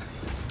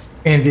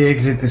 And the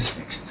exit is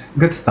fixed.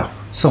 Good stuff.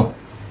 So,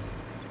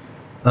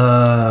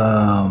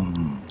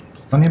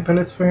 plutonium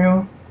pellets for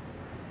you.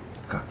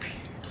 Copy.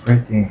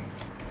 30,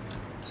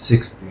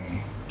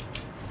 60,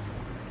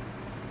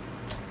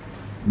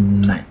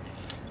 90.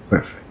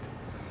 Perfect.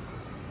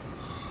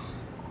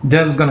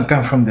 That's gonna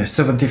come from the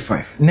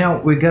 75. Now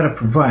we gotta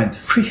provide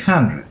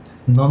 300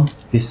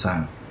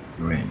 non-fissile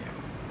uranium.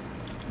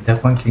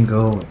 That one can go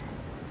away.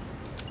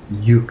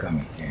 You come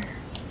in here.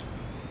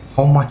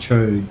 How much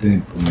are you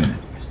doing per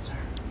minute, mister?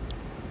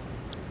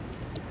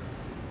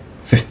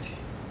 50.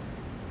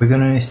 We're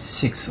gonna need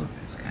 6 of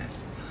these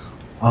guys.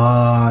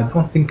 I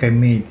don't think I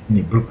made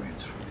any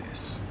blueprints for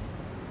this.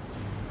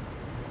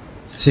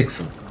 6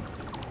 of them.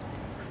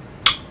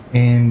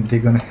 And they're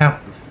gonna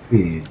have to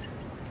feed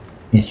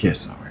in here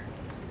somewhere.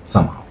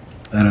 Somehow.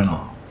 I don't know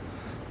how.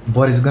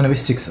 But it's gonna be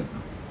 6 of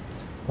them.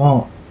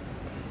 Well,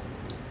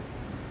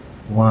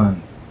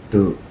 1,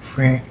 2,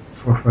 3,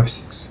 4, 5,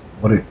 6.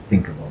 What do you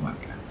think about my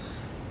plan?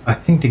 I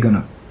think they're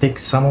gonna take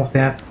some of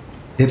that.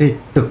 They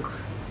took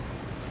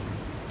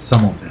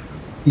some of that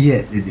as well.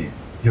 Yeah, they did.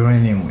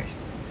 Uranium waste.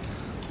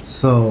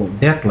 So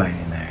that line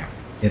in there,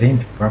 it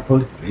ain't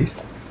properly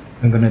placed.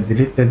 I'm gonna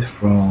delete it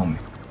from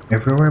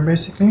everywhere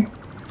basically.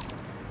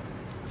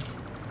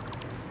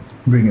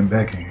 Bring it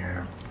back in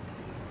here.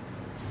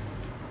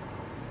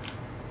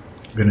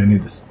 Gonna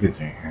need a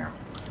splitter in here.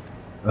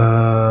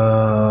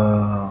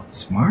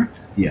 Smart?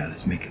 Yeah,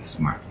 let's make it a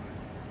smart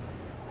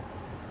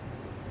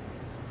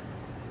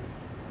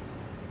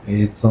one.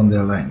 It's on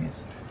the line,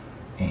 isn't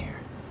it? In here.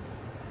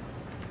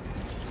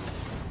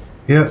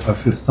 Yeah, I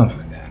feel something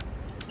like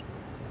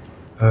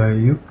that.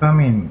 You come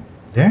in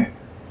there,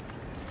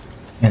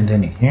 and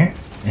then in here,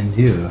 and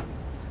you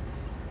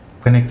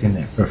connect in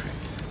there. Perfect.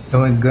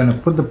 Then we're gonna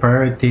put the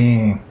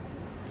priority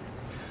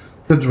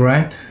to the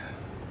right,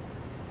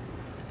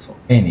 so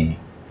any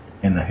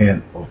and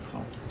ahead of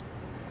flow.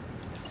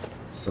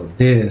 So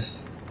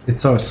this,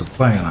 it's our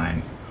supply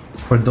line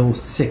for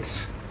those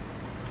 6,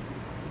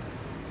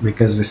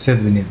 because we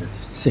said we needed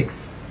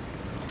 6.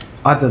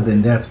 Other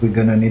than that, we're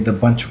gonna need a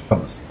bunch of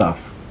other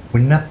stuff.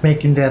 We're not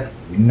making that,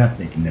 we're not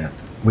making that.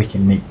 We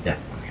can make that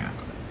one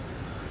happen.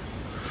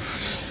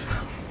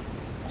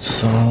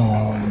 So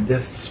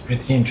that's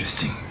pretty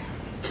interesting.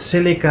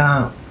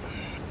 Silica,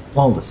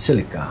 well, the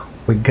silica,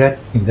 we got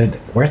in there the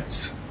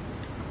quartz.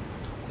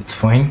 It's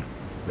fine,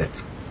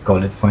 let's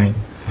call it fine.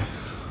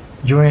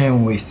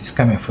 Uranium waste is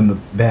coming from the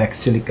back,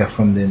 silica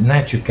from the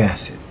nitric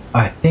acid.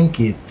 I think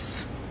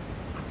it's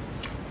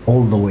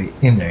all the way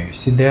in there. You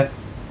see that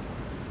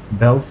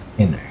belt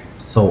in there?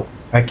 So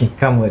I can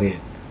come with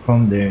it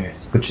from there,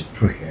 scooch it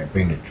through here,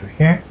 bring it through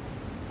here.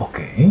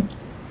 Okay,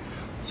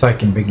 so I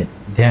can bring it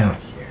down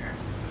here.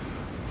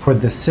 For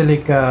the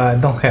silica,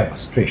 I don't have a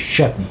straight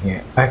shot in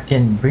here. I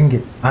can bring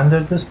it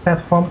under this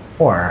platform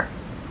or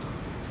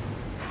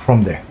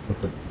from there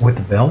with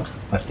the belt.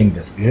 I think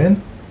that's good.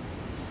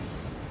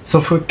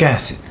 Sulfuric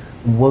acid,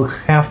 we'll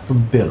have to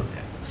build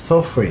it.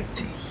 Sulfur,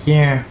 it's in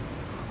here.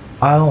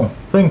 I don't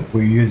think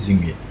we're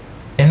using it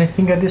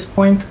anything at this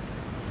point,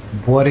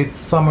 but it's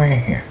somewhere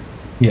in here.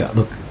 Yeah,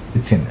 look,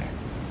 it's in there.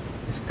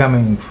 It's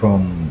coming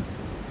from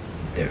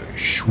there.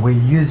 We're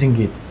using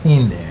it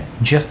in there.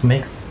 Just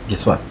makes,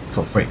 guess what?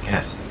 Sulfuric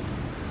acid.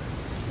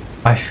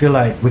 I feel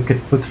like we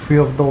could put 3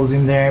 of those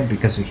in there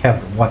because we have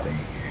the water in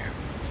here.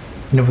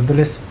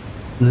 Nevertheless,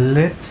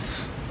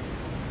 let's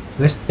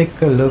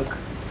take a look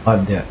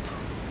at that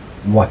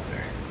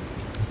water,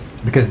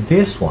 because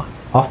this one,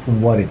 after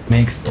what it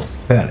makes those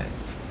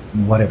pellets,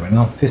 whatever,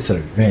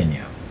 non-fissile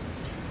uranium,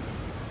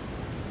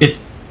 it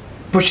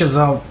pushes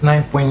out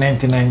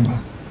 9.99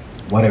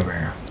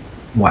 whatever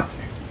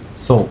water.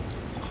 So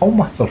how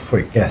much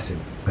sulfuric acid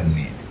we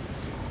need?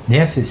 The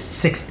answer is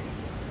 60.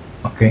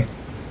 Okay,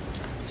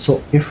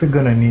 so if we're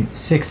gonna need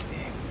 60,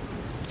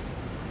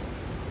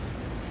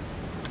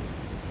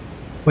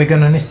 we're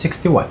gonna need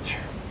 60 water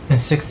and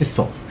 60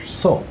 sulfur.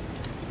 So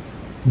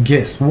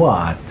guess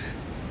what?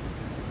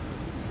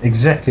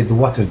 Exactly the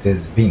water that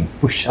is being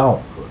pushed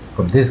out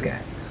from these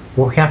guys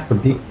will have to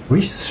be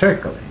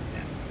recirculated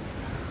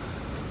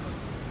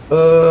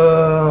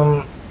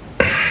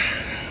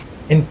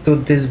into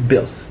this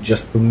build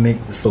just to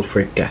make the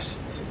sulfuric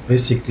acid. So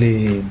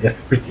basically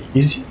that's pretty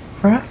easy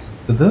for us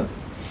to do.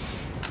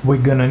 We're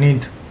gonna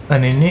need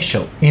an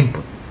initial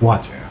input of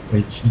water,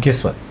 which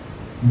guess what?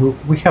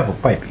 We have a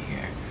pipe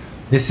here.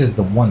 This is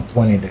the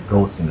 120 that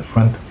goes in the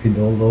front to feed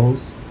all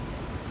those.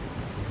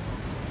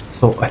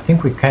 So I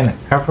think we kind of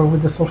cover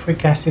with the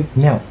sulfuric acid.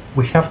 Now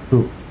we have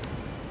to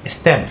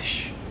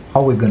establish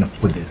how we're gonna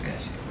put these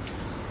guys.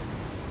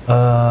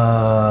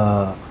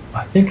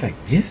 I think like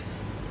this.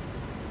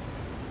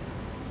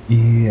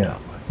 Yeah,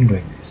 I think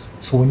like this.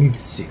 So we need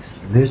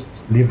 6.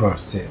 Let's leave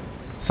ourselves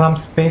some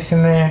space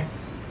in there.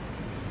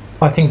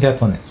 I think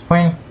that one is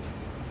fine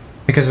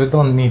because we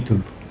don't need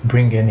to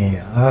bring any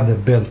other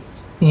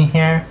belts in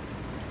here.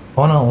 I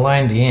wanna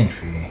align the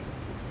entry.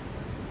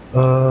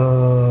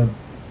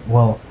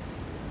 Well,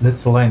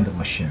 let's align the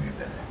machinery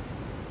better.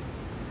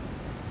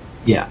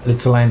 Yeah,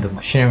 let's align the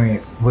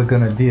machinery. We're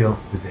gonna deal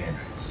with the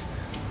entrance.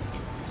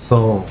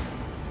 So,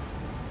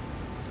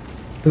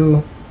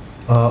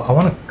 I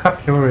want to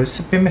copy your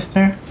recipe,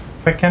 mister,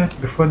 if I can,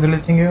 before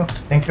deleting you.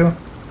 Thank you.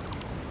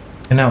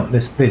 And now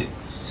let's paste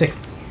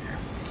 60 here.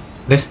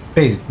 Let's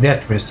paste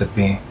that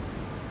recipe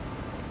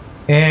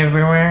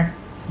everywhere,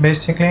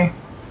 basically.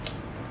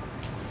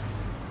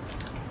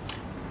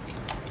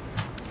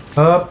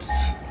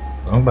 Oops,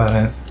 wrong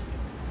buttons.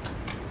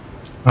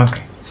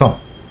 Okay, so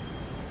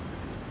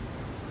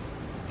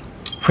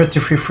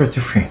 33,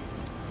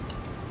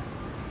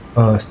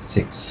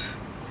 6,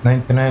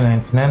 99,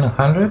 99,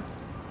 100.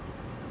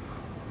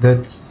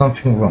 That's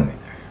something wrong in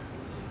there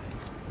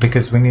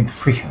because we need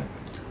 300.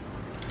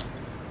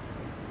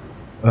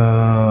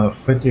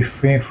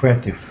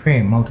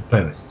 33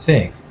 multiplied with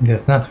 6.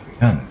 That's not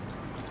 300.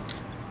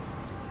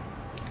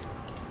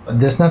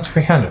 That's not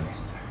 300,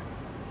 mister.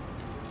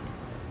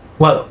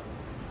 Well,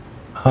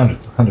 100,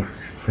 100,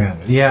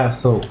 300. Yeah,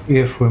 so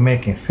if we're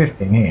making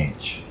 15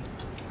 each,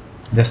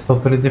 that's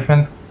totally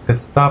different. Good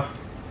stuff.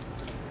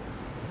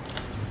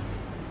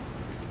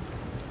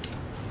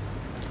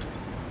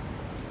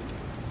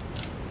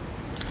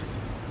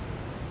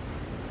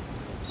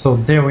 So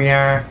there we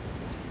are.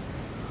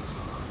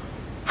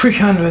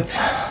 300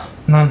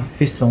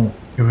 non-fissile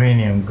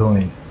uranium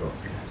going to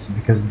those guys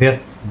because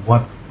that's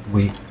what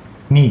we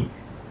need.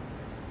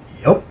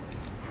 Yup,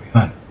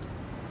 300.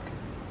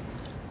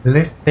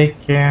 Let's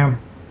take care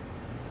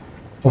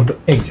of the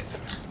exit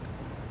first.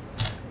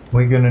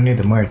 We're gonna need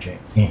a merger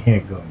in here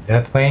going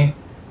that way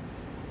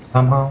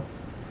somehow.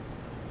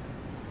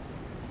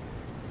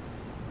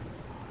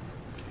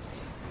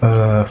 3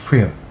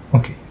 of them.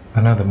 Okay,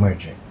 another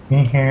merger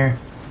in here.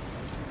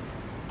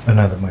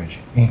 Another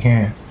merger in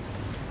here.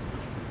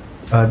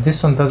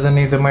 This one doesn't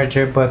need a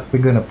merger, but we're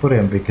gonna put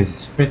it because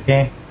it's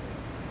pretty.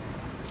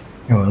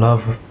 You know, I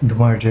love the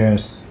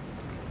mergers.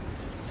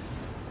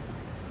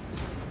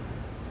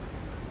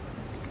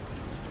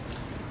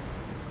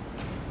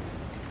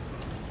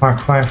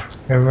 Mark 5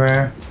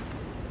 everywhere.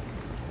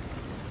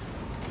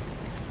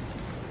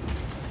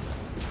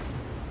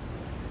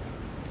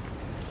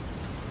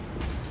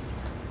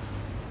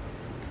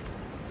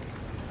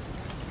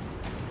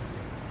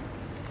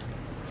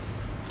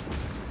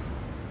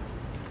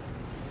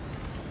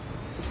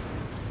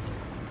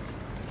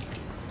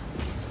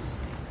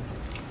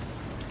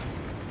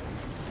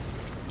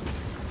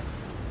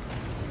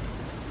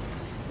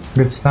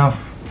 Good stuff.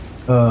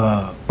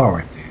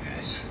 Power to you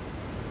guys.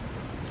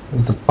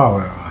 What's the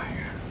power around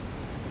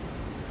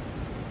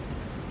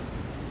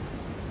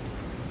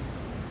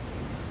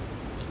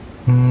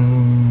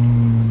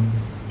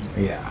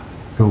here? Yeah,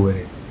 let's go with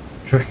it.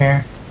 Through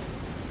here.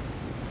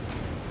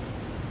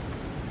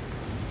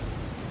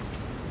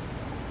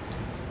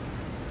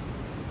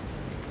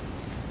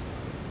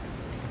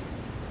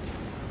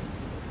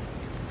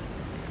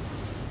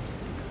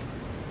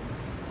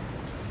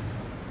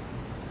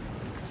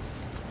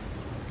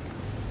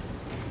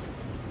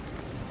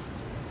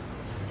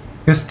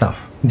 Good stuff.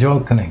 They're all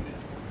connected.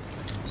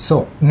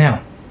 So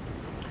now,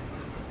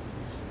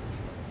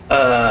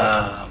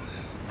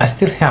 I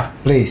still have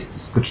place to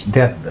scooch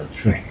that belt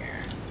through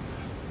here.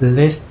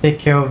 Let's take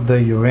care of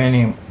the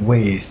uranium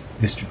waste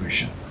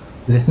distribution.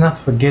 Let's not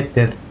forget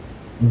that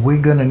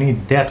we're gonna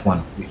need that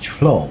one which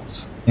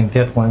flows, and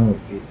that one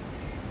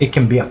it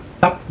can be up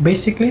top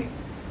basically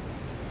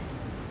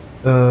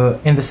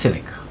in the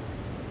silica.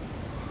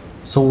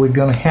 So we're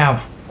gonna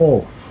have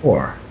all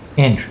 4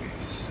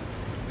 entries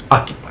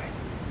occupied.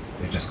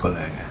 Let's just call it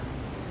like that.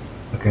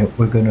 Okay,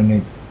 we're gonna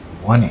need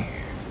 1 in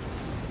here,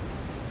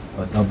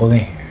 a double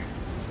in here,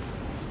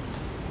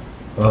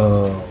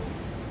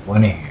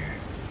 1 in here,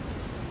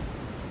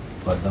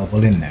 a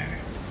double in there.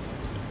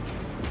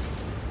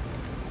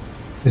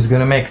 It's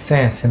gonna make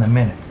sense in a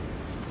minute.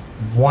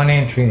 1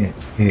 entry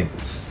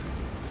is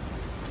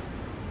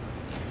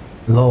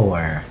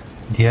lower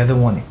The other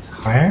one is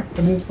higher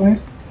for this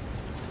place.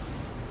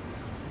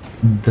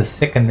 The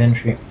second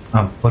entry,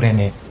 I'm putting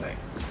it like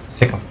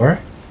second floor.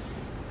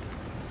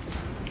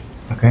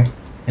 Okay,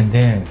 and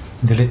then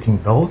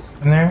deleting those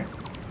in there.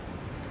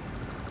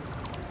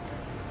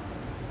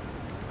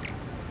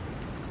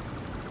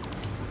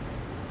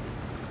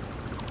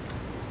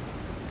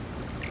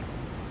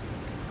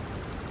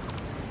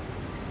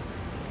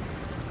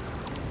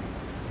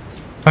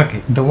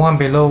 Okay, the one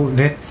below,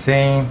 let's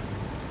say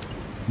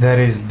that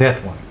is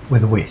that one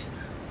with waste.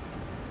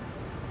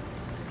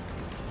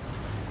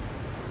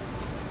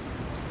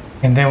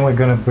 And then we're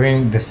gonna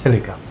bring the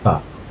silica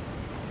up.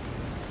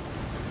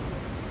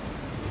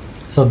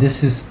 So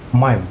this is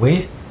my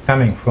waste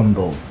coming from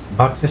those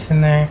boxes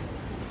in there,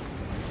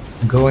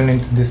 going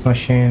into this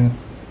machine.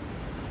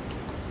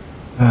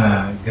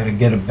 Gotta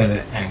get a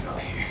better angle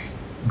here.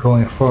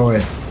 Going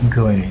forward,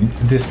 going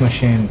into this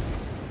machine,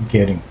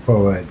 getting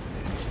forward,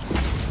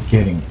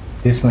 getting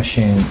this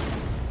machine,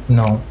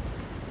 no,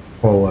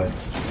 forward,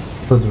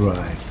 to the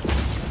right,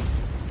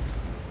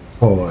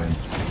 forward,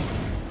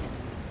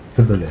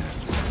 to the left,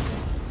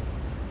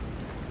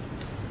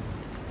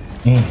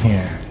 in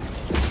here,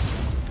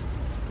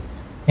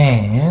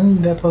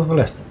 and that was the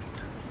last of it.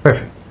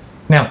 Perfect.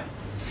 Now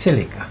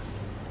silica,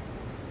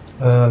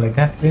 like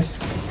that, this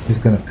is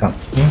gonna come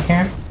in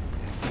here.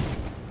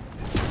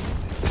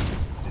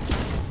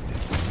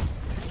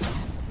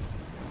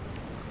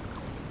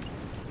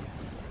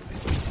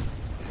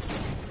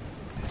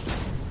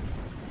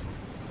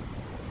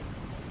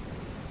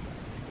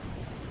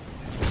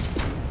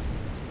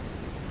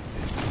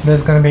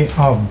 That's gonna be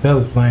our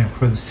belt line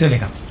for the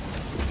silica.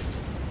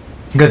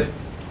 Good.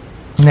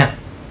 Now,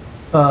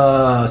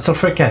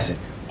 sulfuric acid.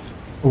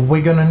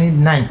 We're gonna need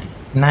 90.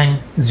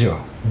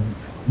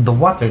 The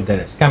water that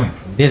is coming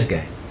from these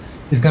guys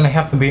is gonna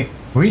have to be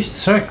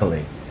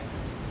recirculated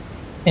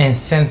and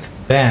sent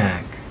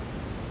back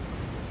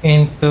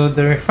into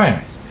the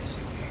refineries,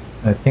 basically.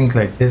 I think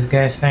like these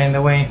guys are in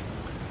the way.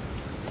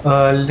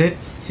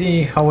 Let's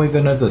see how we're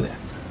gonna do that.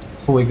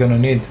 So we're gonna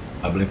need,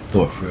 I believe,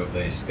 2 or 3 of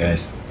these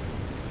guys.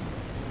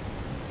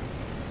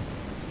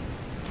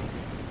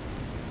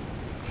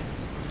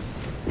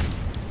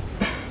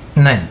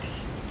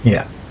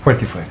 Yeah,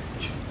 45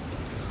 each.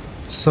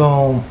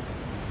 So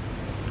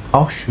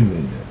how should we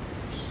do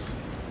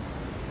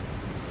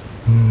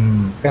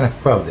it? Kind of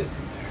crowded in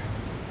there.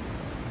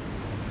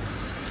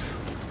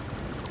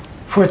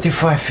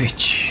 45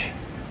 each.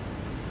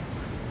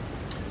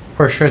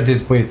 For sure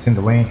this weight's in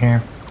the way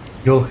here.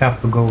 You'll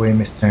have to go away,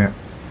 mister.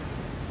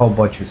 How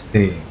about you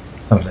stay?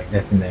 Something like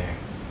that in there.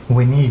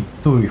 We need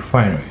 2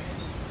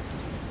 refineries.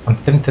 I'm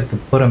tempted to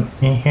put them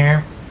in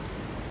here.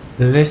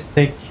 Let's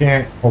take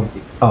care of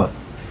the outlet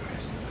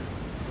first.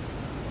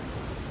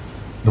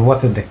 The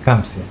water that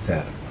comes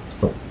inside.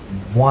 So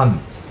one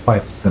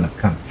pipe is gonna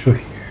come through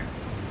here.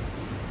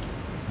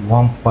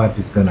 One pipe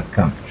is gonna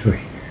come through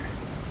here.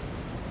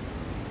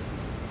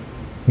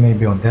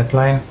 Maybe on that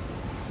line.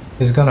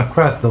 It's gonna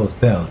cross those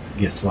belts,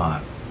 guess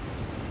what?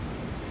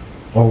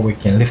 Or we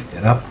can lift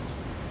it up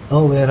a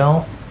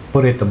little,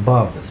 put it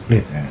above the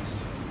splitters.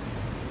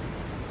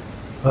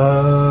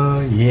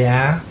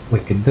 Yeah, we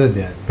could do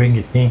that. Bring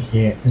it in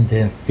here and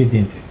then feed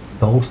into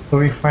those 2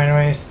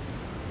 refineries.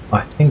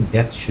 I think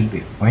that should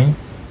be fine.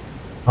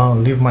 I'll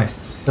leave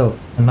myself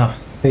enough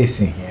space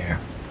in here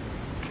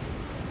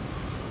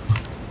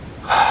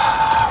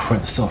for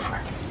the sulfur.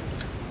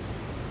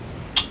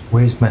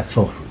 Where is my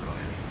sulfur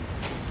going?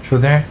 Through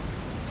there?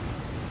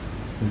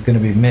 It's gonna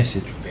be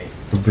messy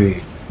to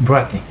be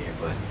brought in here,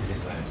 but it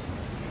is nice.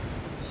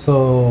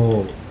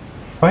 So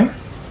 5?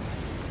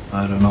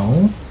 I don't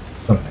know.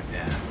 Something like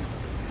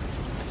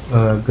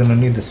that. Gonna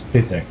need a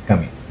splitter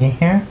coming in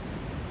here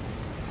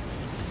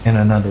and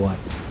another one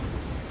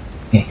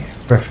in here.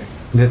 Perfect.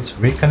 Let's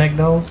reconnect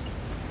those.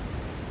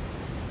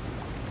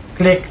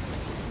 Click,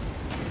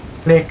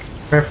 click.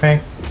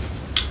 Perfect.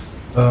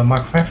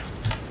 Mark 5,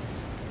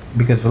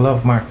 because we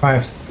love Mark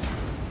 5s.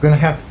 We're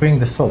gonna have to bring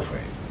the sulfur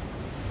in.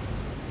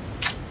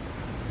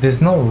 There's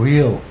no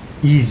real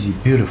easy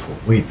beautiful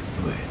way to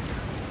do it.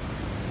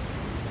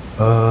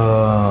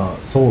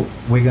 So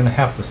we're gonna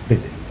have to split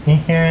it in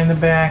here in the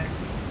back,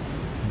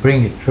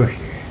 bring it through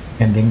here,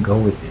 and then go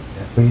with it.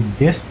 That way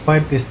this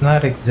pipe is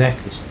not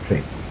exactly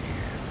straight here.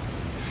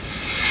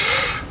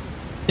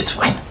 It's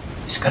fine.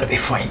 It's gonna be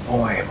fine. Don't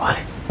worry about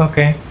it.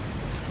 Okay,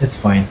 it's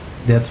fine.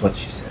 That's what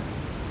she said.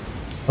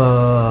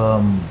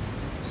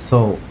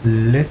 So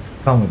let's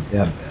come with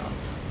that belt.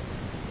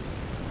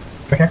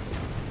 Okay.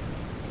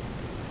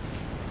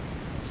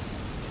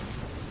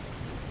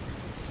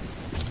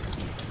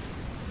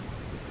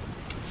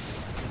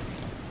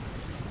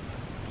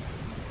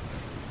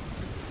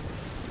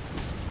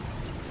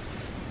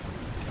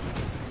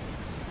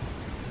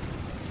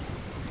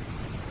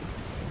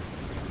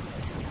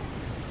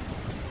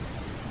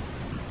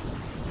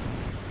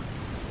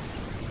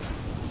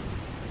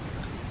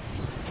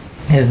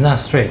 It's not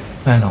straight,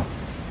 I know.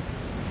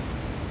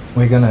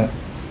 We're gonna...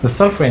 The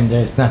sulfur in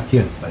there is not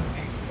used, by the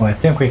way. Well, I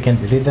think we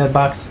can delete that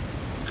box.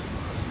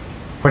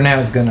 For now,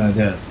 it's gonna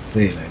just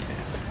stay like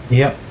that.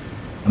 Yep,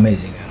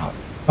 amazing and all.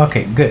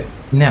 Okay, good.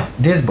 Now,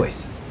 these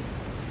boys,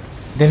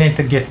 they need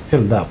to get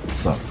filled up with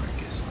sulfur,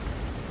 I guess.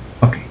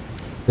 Okay,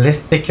 let's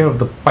take care of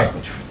the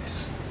pipage for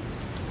this.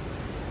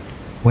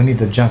 We need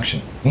the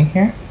junction in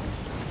here.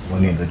 We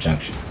need the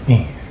junction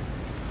in here.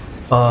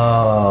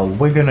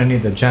 We're gonna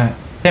need a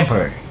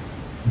temporary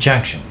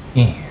junction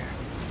in here.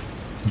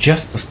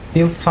 Just to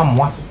steal some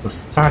water to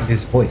start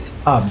these boys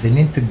up. They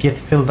need to get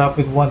filled up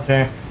with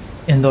water,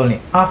 and only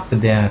after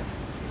that,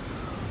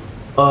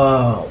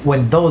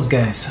 when those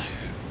guys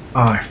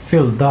are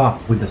filled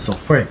up with the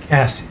sulfuric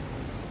acid,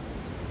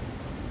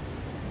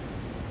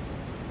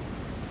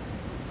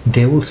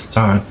 they will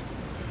start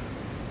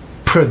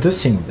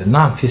producing the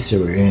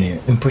non-fissile uranium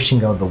and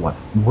pushing out the water.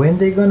 When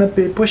they're gonna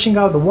be pushing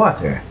out the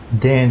water,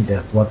 then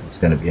that water is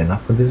gonna be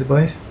enough for these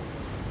boys.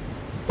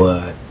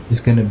 But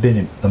it's gonna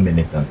be a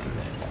minute until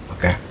then.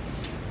 Okay,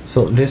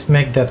 so let's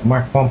make that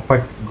Mark 1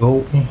 pipe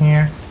go in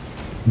here.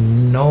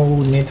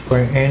 No need for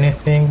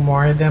anything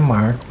more than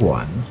Mark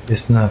 1.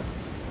 Let's not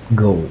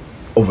go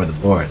over the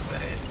board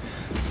with it,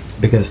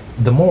 because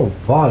the more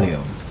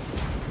volume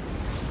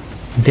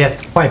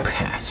that pipe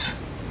has,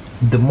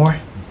 the more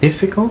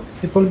difficult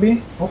it will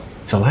be. Oh,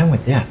 it's aligned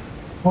with that.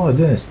 Oh, I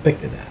didn't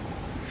expect that.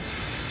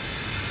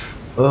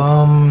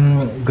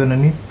 Gonna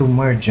need to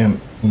merge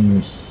them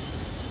in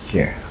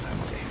here, I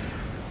believe.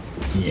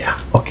 Yeah,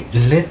 okay,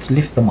 let's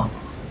lift them up.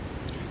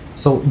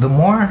 So the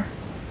more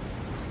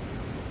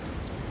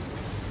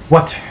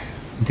water,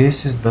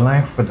 this is the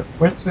line for the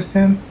quartz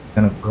system,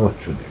 gonna go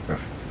through there,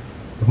 perfect.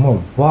 The more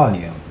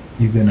volume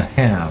you're gonna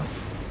have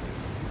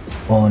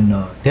on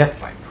that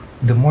pipe,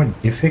 the more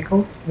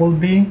difficult will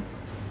be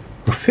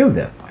to fill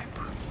that pipe.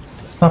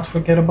 Let's not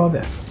forget about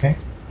that, okay?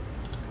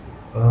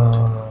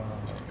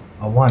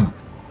 I want,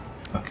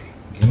 okay,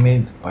 give me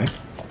the pipe.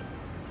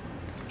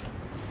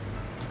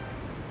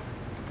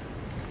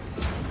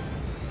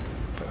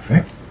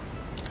 Perfect.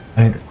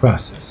 I need to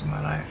cross this in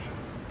my life.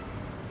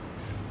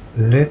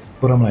 Let's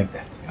put them like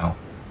that, you know.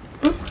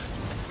 Boop.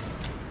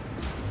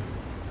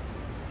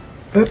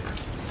 Boop.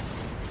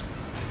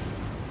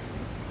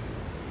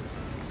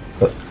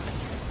 Boop.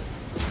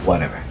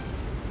 Whatever.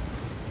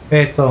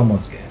 It's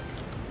almost good.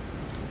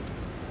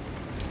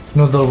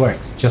 Noodle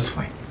works just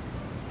fine.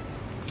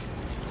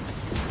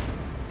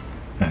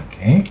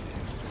 Okay.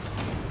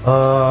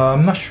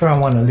 I'm not sure I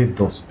want to leave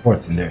those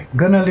ports in there.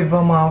 Gonna leave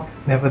them out,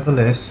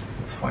 nevertheless,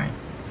 it's fine.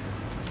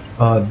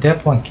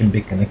 That one can be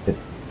connected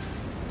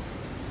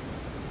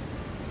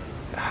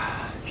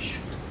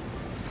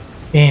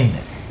in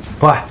there,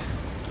 but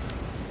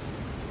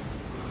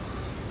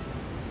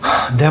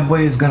that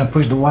boy is gonna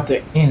push the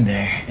water in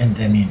there and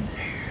then in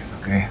there.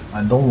 Okay,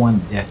 I don't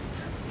want that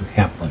to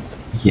happen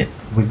yet.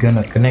 We're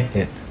gonna connect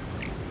it,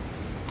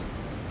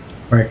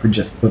 or I could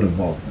just put a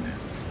valve on it.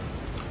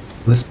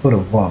 Let's put a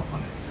valve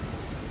on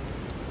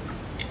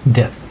it,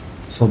 that way,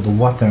 so the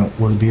water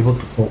will be able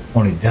to flow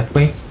only that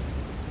way,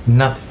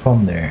 not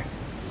from there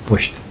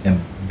pushed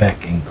and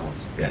backing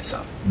those guys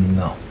up.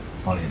 No,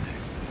 only there.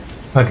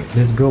 Okay,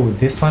 let's go with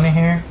this one in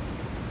here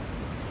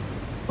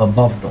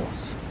above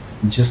those,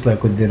 just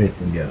like we did it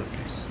in the other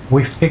place.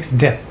 We fixed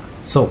that.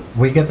 So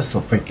we get the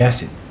sulfuric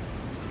acid.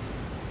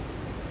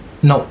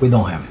 No, we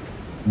don't have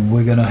it.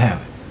 We're gonna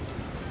have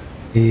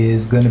it.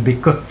 It's gonna be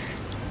cooked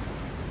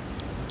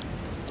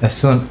as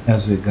soon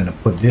as we're gonna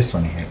put this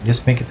one here.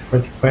 Just make it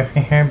 45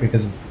 in here,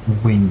 because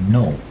we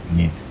know we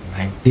need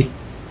 90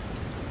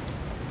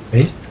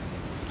 paste.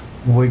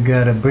 We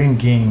gotta bring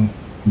in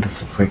the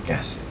sulfuric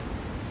acid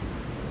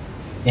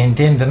and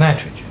then the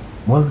nitrogen.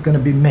 Well, it's gonna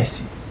be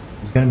messy.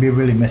 It's gonna be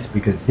really messy,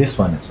 because this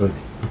one is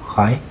already too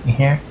high in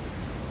here.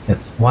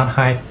 That's 1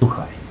 high, 2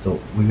 high.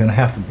 So we're gonna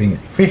have to bring it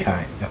 3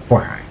 high and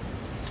 4 high,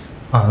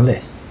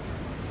 unless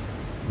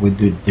we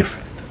do it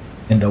different,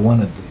 and I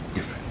want to do it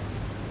different.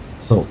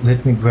 So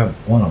let me grab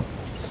one of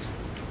those,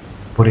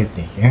 put it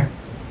in here.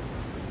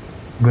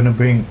 I'm gonna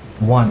bring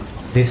one on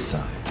this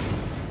side.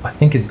 I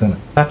think it's gonna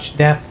touch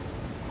that.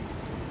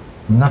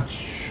 I'm not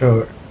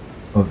sure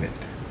of it.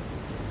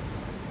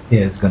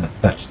 Yeah, it's gonna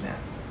touch that.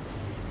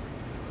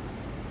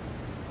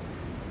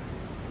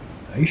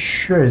 Are you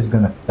sure it's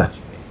gonna touch,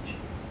 Paige?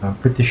 I'm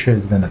pretty sure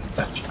it's gonna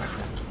touch, my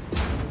friend.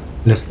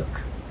 Let's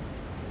look.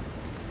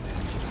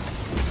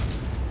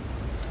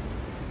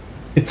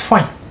 It's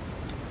fine.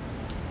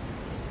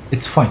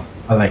 It's fine.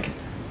 I like it.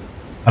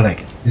 I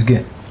like it. It's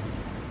good.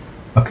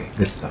 Okay,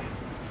 good stuff.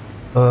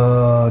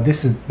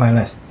 This is my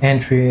last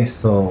entry,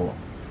 so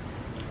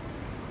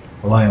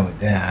align with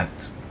that.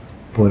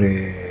 Put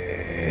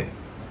it.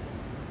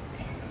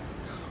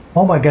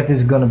 Oh my god,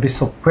 this is gonna be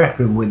so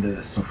crappy with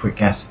the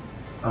sulfuric acid.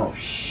 Oh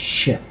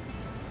shit.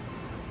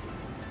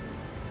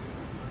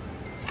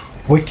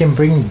 We can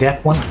bring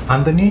that one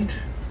underneath.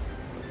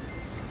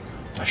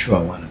 Not sure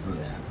I want to do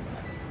that,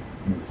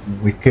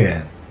 but we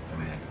could. I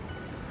mean,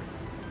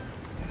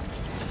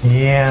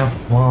 yeah,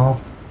 well,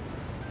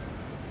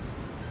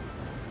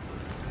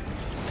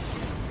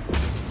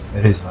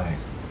 it is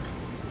nice.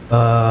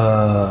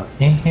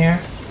 In here,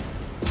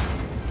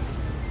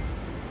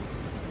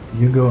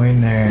 you go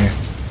in there,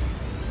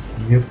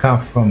 you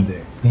come from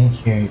there, in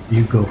here,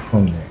 you go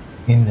from there,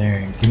 in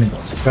there, give me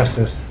those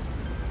presses.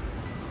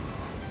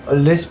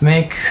 Let's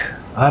make,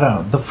 I don't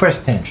know, the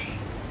first entry.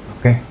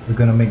 Okay, we're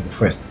gonna make the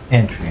first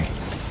entry,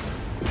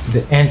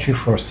 the entry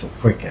for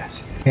sulfuric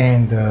acid.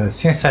 And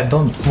since I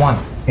don't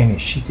want any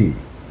shitty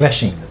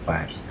splashing in the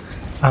pipes,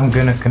 I'm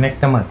gonna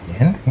connect them at the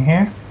end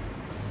here,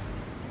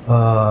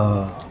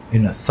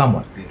 in a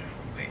somewhat beautiful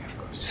way, of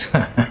course.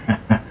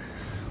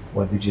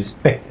 What did you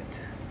expect?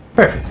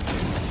 Perfect.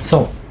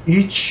 So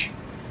each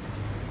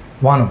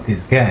one of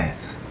these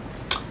guys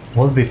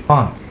will be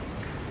pumping.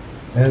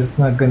 It's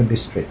not gonna be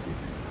straight.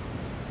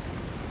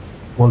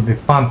 Will be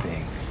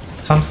pumping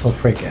some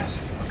sulfuric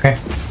acid. Okay.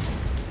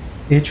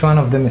 Each one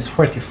of them is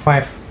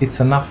 45. It's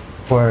enough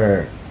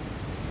for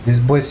these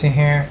boys in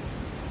here.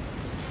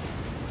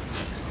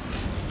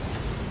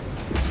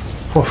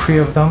 For 3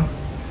 of them.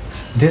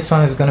 This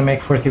one is gonna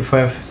make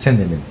 45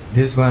 centimeters.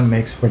 This one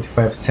makes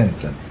 45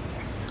 centimeters.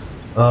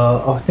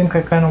 I think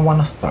I kind of want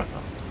to start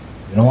them.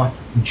 You know what?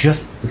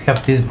 Just to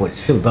have these boys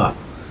filled up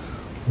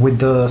with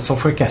the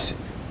sulfuric acid.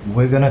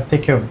 We're gonna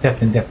take care of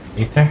that and that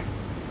later.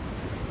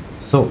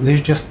 So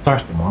let's just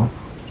start them up.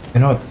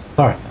 In order to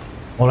start them,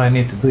 all I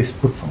need to do is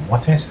put some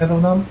water inside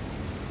of them.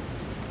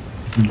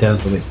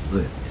 That's the way to do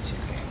it,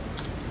 basically.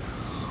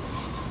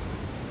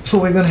 So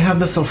we're gonna have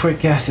the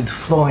sulfuric acid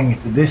flowing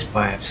into these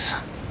pipes.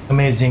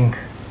 Amazing.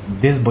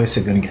 These boys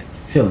are gonna get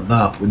filled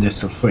up with the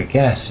sulfuric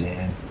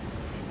acid.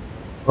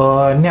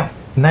 Now,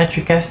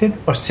 nitric acid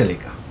or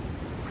silica?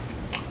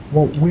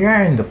 Well, we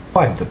are in the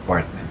pipe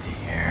department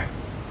here.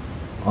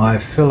 I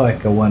feel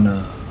like I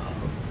wanna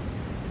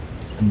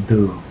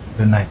do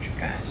the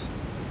nitric acid.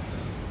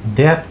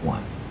 That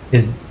one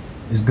is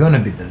gonna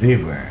be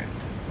delivered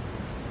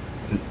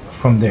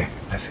from there,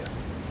 I feel,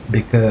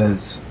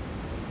 because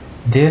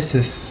this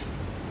is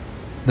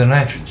the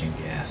nitrogen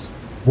gas.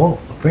 Whoa,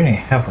 apparently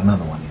I have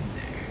another one in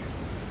there.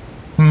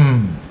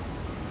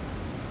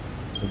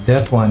 So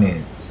that one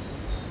is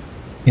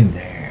in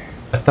there.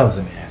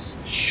 1,000 years.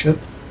 Should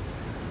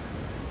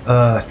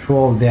through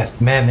all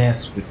that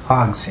madness with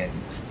hogs and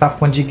stuff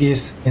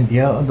conjugates, and the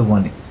other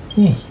one is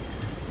in here.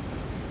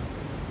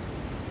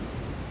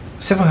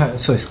 700,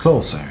 so it's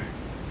closer.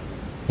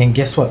 And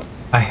guess what?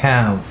 I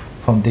have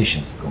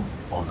foundations going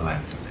all the way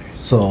to there,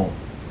 so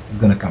it's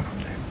gonna come from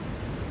there.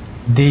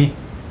 The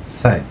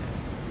side.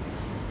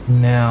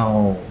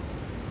 Now,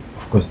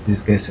 of course,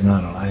 these guys are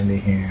not aligned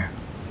in here.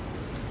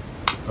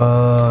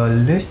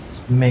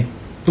 Let's make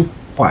 2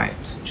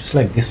 pipes, just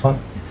like this one,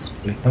 and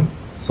split them.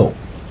 So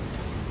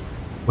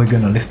we're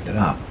gonna lift it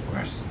up, of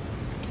course.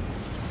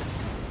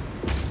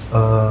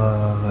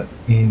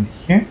 In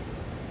here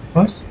it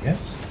was, yes.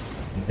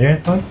 In there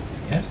it was,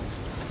 yes.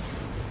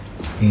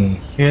 In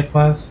here it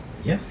was,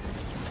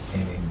 yes.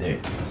 And in there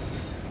it was,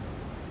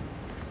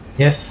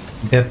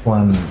 yes. That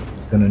one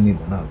is gonna need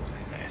another one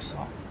in there,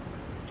 so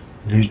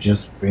let's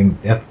just bring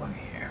that one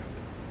here.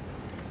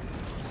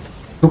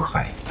 Too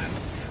high.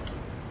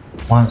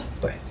 Once,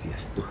 twice,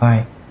 yes, too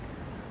high.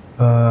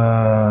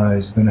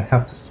 It's gonna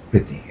have to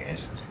split in here.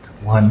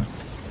 1,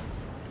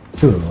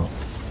 2.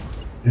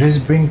 Let's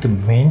bring the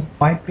main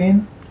pipe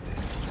in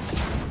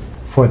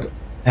for the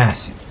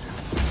acid,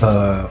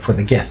 for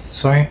the gas,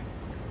 sorry.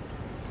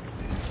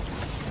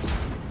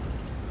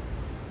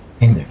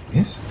 In there,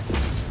 please.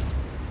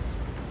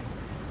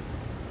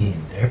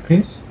 In there,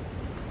 please.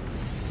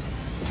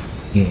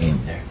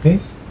 In there,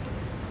 please.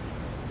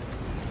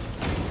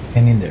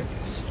 And in there,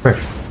 please.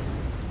 Perfect.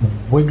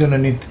 We're gonna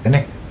need to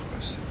connect it, of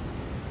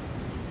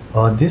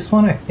course. This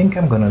one, I think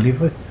I'm gonna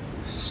leave it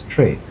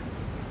straight,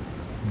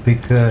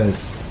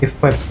 because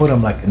if I put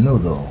them like a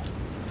noodle,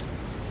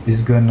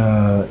 it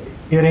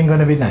ain't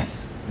gonna be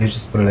nice. Let's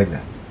just put it like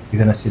that. You're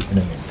gonna see it in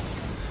a minute,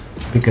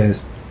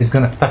 because it's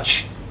gonna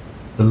touch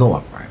the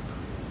lower part,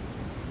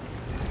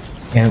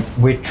 and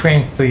we're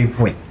trained to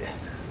avoid that.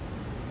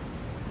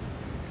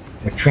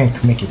 We're trained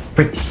to make it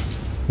pretty,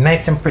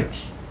 nice and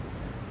pretty.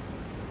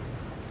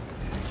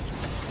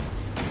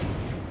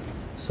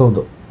 So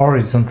the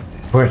horizontal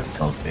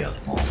vertical build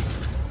mode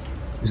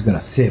is gonna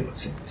save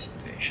us in this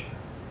situation.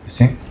 You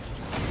see?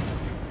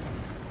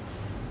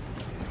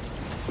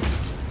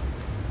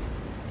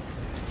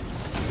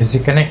 Is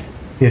it connected?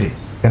 It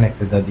is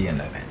connected at the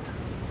end of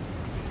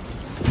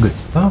it. Good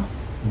stuff.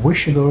 We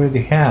should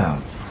already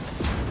have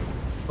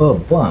a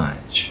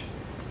bunch,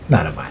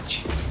 not a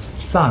bunch,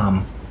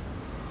 some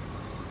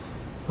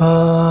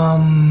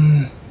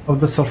of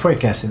the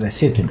sulfuric acid. I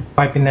see it in the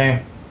pipe in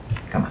there.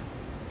 Come on,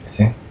 you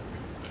see?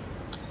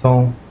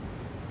 So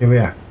here we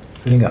are,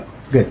 filling up.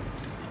 Good.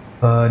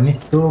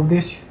 Need 2 of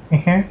this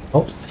in here.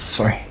 Oops,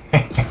 sorry.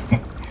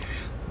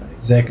 Not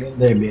exactly in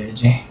there,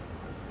 BIG.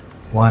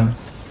 1,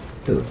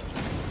 2.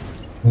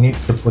 Need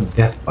to put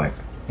that pipe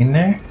in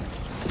there.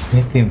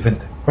 Need to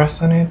invent a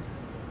cross on it.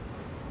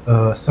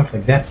 Something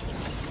like that.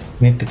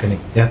 Need to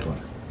connect that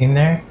one in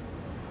there.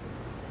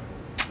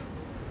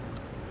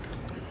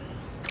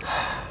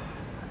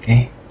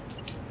 Okay.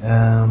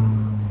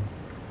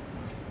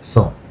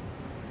 So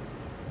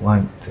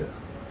 1, 2.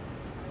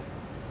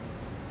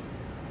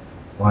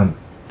 1,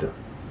 2.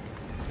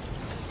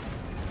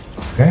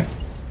 Okay.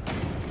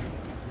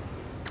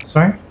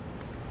 Sorry.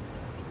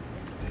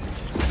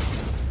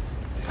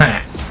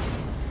 Ha!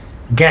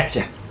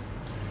 Gotcha.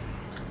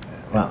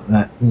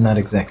 Well, not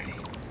exactly.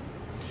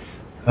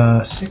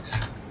 6.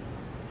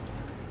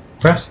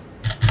 Press.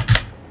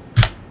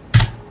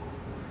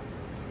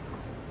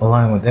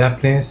 Align with that,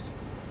 please.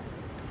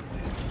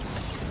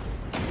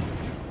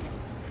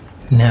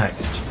 Now I got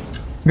you.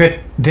 Good.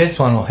 This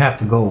one will have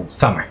to go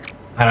somewhere.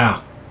 I don't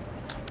know.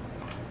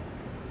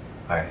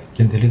 I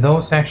can delete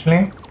those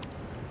actually.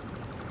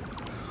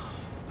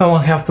 I will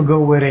have to go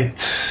with it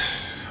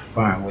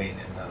far away in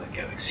another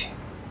galaxy.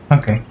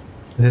 Okay,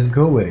 let's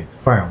go with it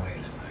far away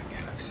in another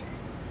galaxy.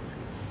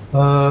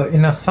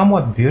 In a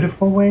somewhat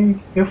beautiful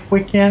way, if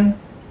we can.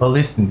 At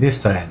least in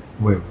this side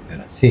where we're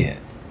gonna see it.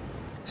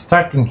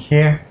 Starting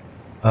here,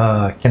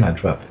 cannot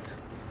drop it.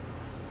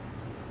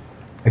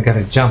 I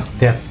gotta jump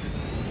that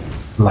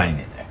line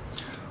in there.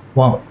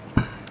 Well,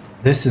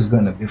 this is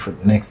gonna be for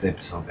the next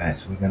episode,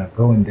 guys. We're gonna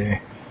go in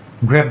there,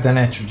 grab the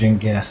nitrogen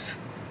gas,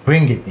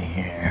 bring it in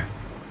here.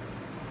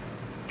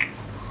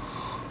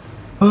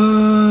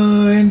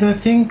 And I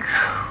think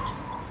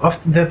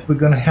after that we're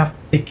gonna have to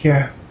take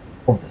care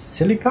of the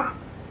silica.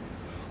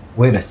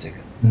 Wait a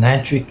second,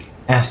 nitric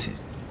acid.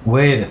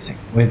 Wait a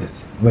second,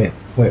 wait.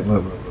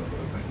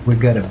 We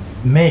gotta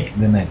make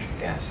the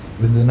nitric acid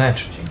with the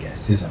nitrogen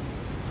gas, isn't it?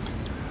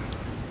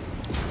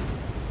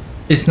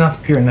 It's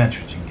not pure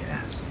nitrogen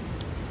gas.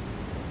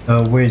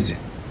 Where is it?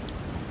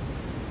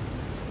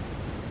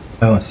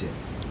 I don't see it.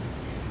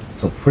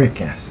 Sulfuric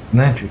acid,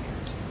 nitric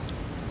acid.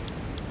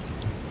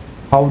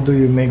 How do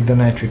you make the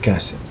nitric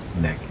acid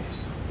in that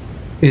case?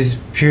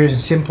 Is pure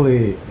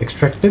simply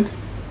extracted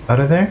out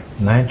of there?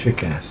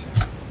 Nitric acid.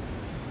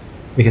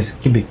 Because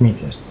cubic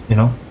meters, you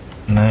know?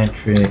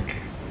 Nitric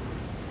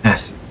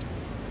acid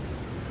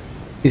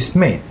is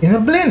made in a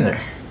blender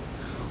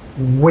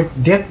with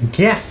that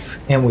gas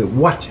and with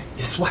water.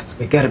 Guess what?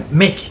 We gotta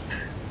make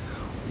it.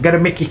 We gotta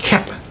make it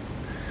happen.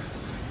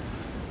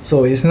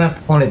 So it's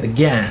not only the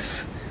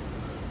gas.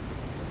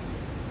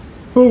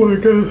 Oh my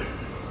god.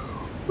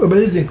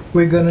 Amazing.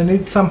 We're gonna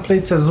need some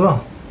plates as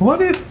well. What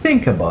do you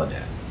think about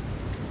that?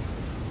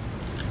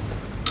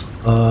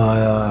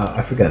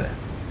 I forgot that.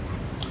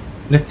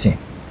 Let's see.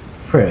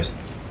 First,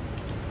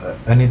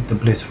 I need the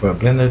place for a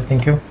blender,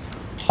 thank you.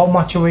 How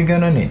much are we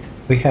gonna need?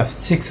 We have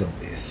 6 of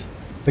these.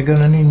 We're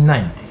gonna need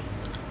 90.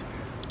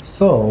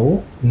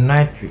 So,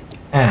 nitric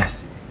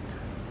acid.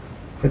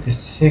 For the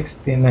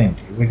 60,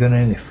 90, we're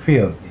gonna need 3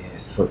 of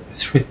these. So,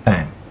 it's 3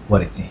 times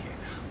what it's in here.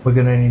 We're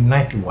gonna need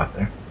 90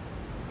 water.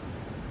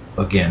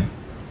 Again.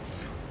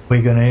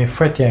 We're gonna need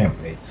 30 iron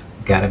plates.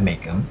 Gotta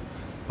make them.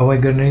 But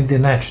we're gonna need the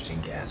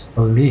nitrogen gas.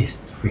 At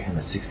least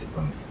 360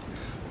 per minute.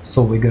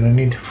 So we're gonna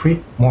need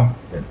 3 more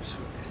blenders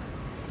for this.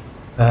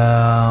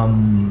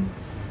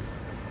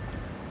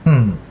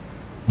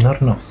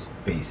 Not enough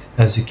space,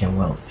 as you can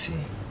well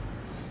see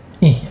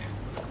in here.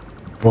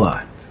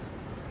 But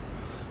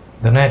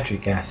the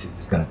nitric acid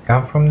is gonna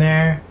come from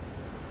there.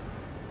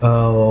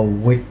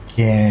 We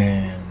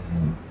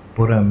can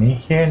put them in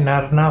here.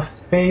 Not enough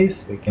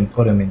space. We can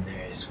put them in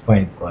there. It's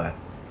fine, but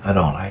I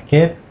don't like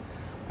it.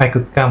 I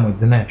could come with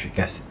the nitric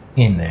acid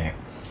in there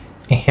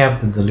and have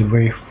the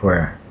delivery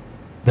for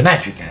the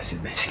nitric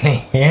acid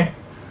basically here.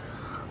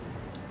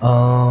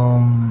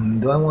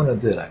 Do I want to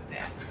do it like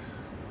that?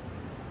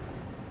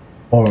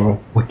 Or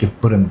we can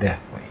put them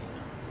that way.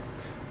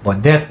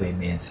 But that way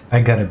means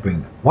I gotta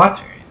bring the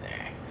water in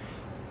there.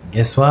 And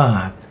guess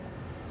what?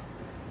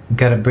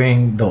 Gotta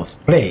bring those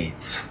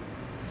plates.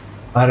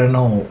 I don't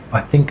know.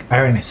 I think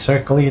iron is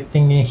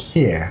circulating in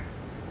here.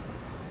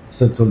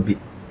 So it will be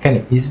kind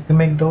of easy to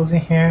make those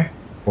in here.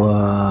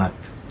 But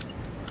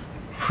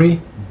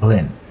 3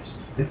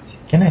 blenders. Let's see.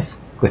 Can I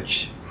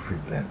switch 3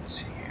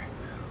 blenders in here?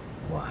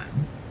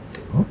 1,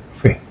 2,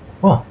 3.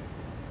 Oh,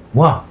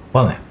 wow,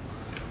 voila.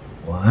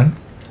 1,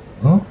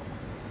 2,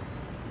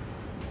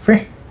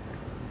 3.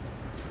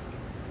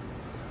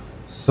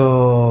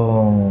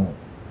 So,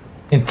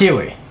 in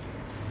theory,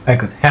 I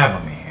could have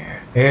them in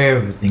here.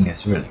 Everything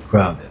is really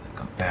crowded and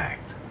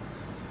compact.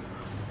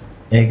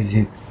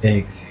 Exit,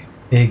 exit,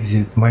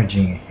 exit,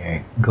 merging in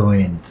here,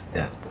 going into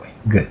that way.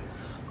 Good.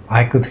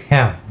 I could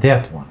have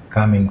that one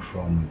coming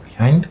from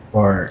behind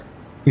or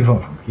even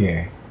from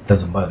here.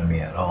 Doesn't bother me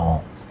at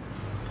all.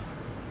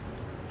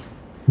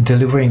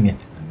 Delivering it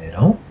to the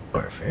middle.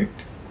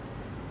 Perfect.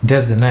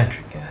 That's the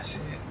nitric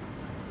acid.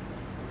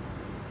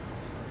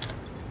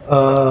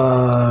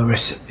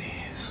 Recipe.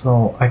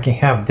 So I can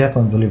have that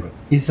one delivered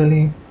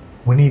easily.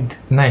 We need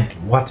 90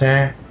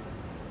 water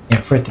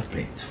and 30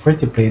 plates.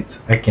 30 plates,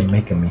 I can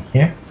make them in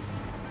here.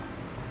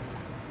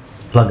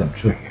 Plug them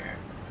through here.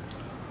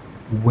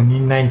 We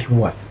need 90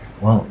 water.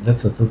 Well,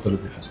 that's a totally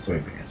different story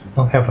because we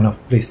don't have enough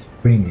place to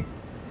bring it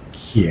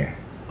here.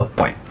 A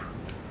pipe.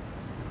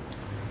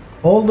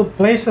 All the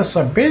places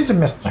are busy,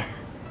 mister.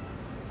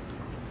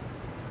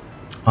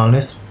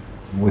 Unless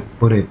we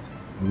put it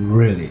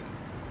really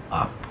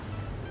up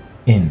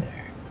in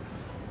there.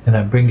 And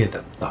I bring it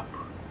up top.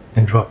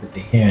 and drop it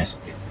in here and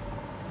split.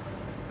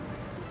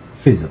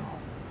 Feasible.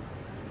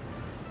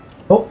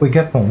 Oh, we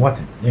got more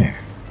water there.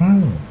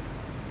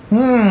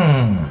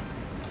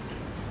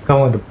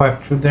 Come with the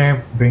pipe through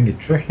there, bring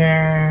it through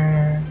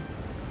here,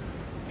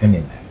 and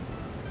in there.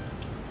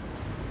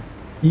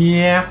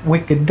 Yeah, we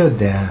could do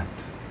that.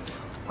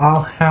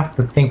 I'll have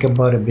to think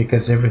about it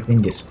because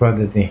everything is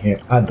crowded in here.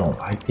 I don't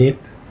like it.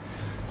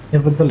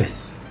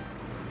 Nevertheless,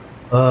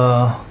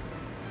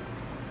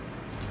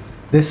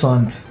 this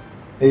one,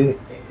 it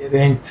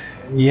ain't.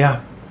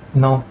 Yeah,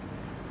 no.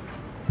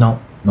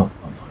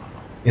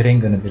 It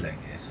ain't gonna be like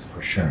this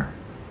for sure.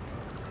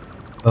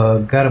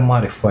 Gotta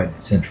modify the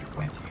central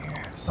point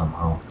here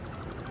somehow.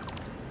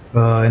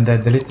 And I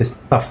deleted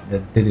stuff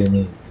that didn't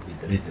need to be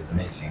deleted.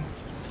 Amazing.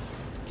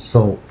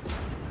 So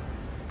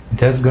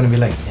that's gonna be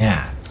like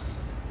that.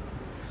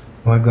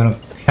 We're gonna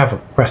have a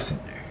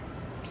crescent there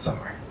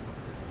somewhere.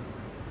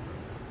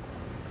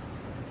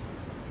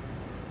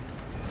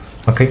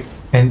 Okay,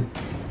 and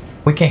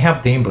we can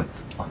have the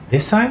inputs on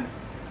this side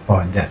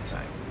or on that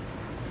side.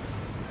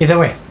 Either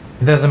way,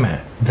 it doesn't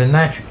matter. The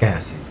nitric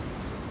acid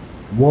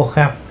will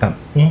have to come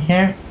in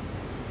here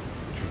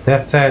through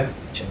that side,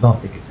 which I don't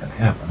think is gonna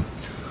happen,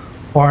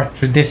 or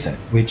through this side,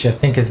 which I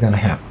think is gonna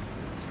happen.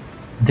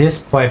 This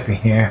pipe in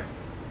here,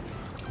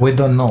 we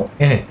don't know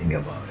anything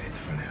about it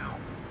for now.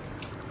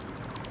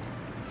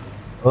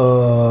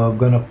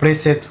 Gonna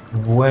place it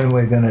when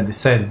we're gonna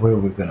decide where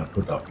we're gonna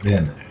put our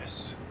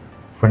blenders.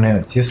 For now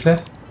it's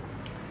useless.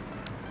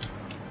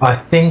 I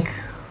think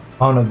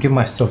I wanna give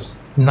myself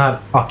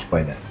not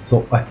occupy that,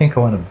 so I think I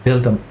wanna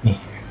build them in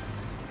here.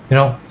 You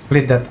know,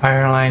 split that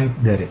iron line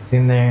that it's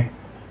in there,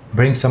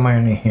 bring some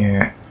iron in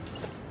here,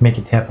 make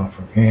it happen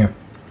from here,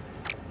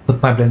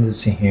 put my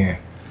blenders in here.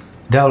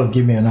 That will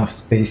give me enough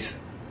space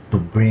to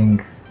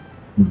bring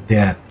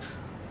that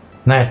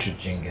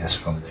nitrogen gas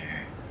from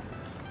there.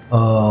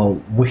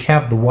 We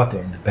have the water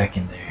in the back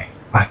in there.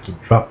 I can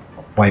drop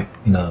a pipe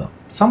in a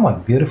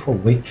somewhat beautiful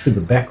way through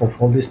the back of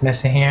all this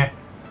mess in here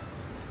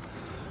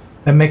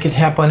and make it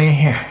happen in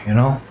here, you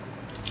know.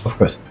 Of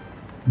course,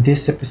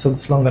 this episode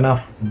is long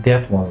enough.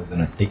 That one we're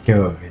gonna take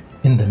care of it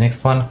in the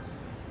next one.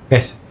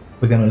 Guys,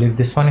 we're gonna leave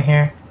this one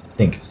here.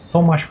 Thank you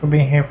so much for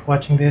being here, for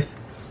watching this.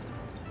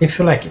 If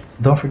you like it,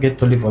 don't forget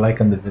to leave a like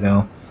on the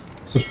video,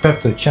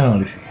 subscribe to the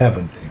channel if you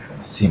haven't, and if you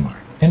want to see more,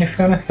 and if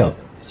you want to help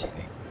it,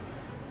 basically.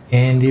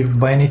 And if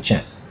by any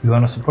chance you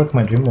want to support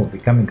my dream of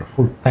becoming a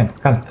full-time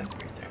content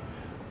creator,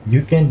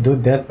 you can do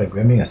that by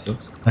grabbing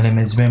yourself an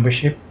Amazing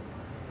membership.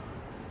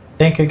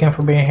 Thank you again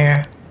for being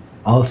here.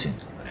 I'll see you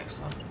in the next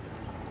one.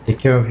 Take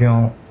care of you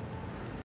all.